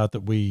talked about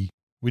that we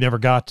never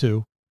got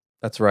to.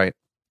 That's right.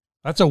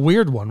 That's a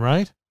weird one,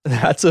 right?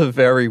 That's a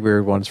very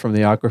weird one. It's from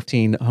the Aqua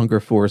Teen Hunger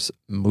Force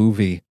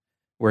movie,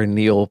 where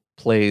Neil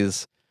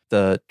plays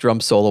the drum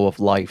solo of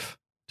life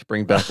to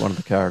bring back one of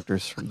the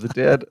characters from the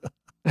dead.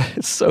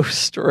 It's so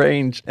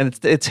strange. And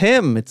it's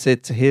him. It's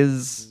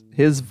his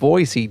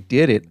voice. He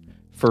did it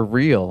for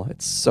real.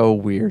 It's so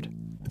weird.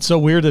 It's so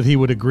weird that he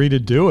would agree to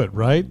do it,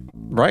 right?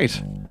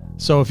 Right.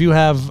 So if you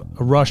have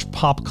a Rush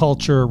pop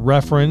culture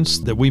reference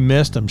that we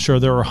missed, I'm sure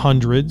there are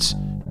hundreds,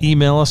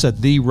 email us at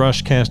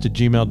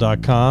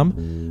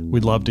therushcast@gmail.com.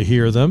 We'd love to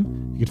hear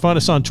them. You can find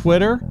us on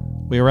Twitter.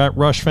 We are at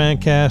Rush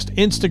Fancast.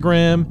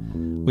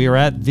 Instagram, we are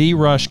at The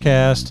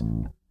Rushcast.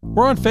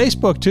 We're on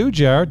Facebook too,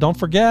 Jared. Don't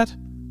forget.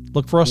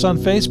 Look for us on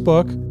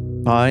Facebook.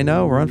 I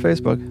know, we're on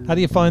Facebook. How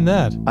do you find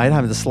that? I don't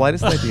have the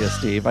slightest idea,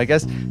 Steve. I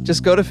guess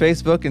just go to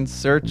Facebook and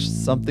search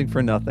Something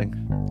for Nothing.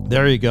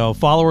 There you go.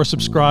 Follow or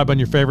subscribe on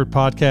your favorite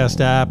podcast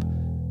app.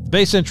 The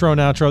bass intro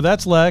and outro,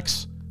 that's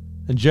Lex.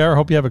 And Jared,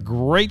 hope you have a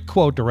great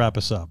quote to wrap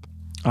us up.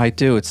 I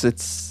do.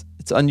 It's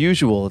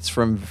unusual. It's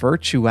from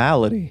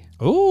Virtuality.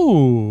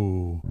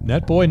 Ooh,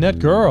 net boy, net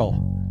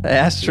girl.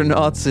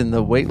 Astronauts in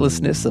the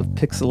weightlessness of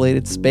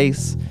pixelated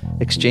space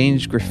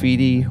exchange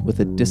graffiti with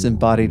a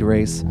disembodied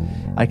race.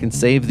 I can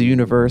save the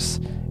universe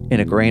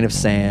in a grain of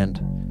sand.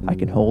 I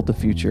can hold the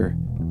future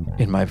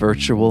in my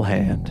virtual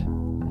hand.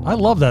 I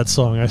love that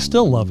song. I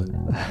still love it.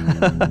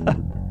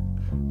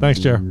 Thanks,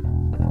 Jared.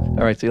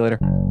 All right, see you later.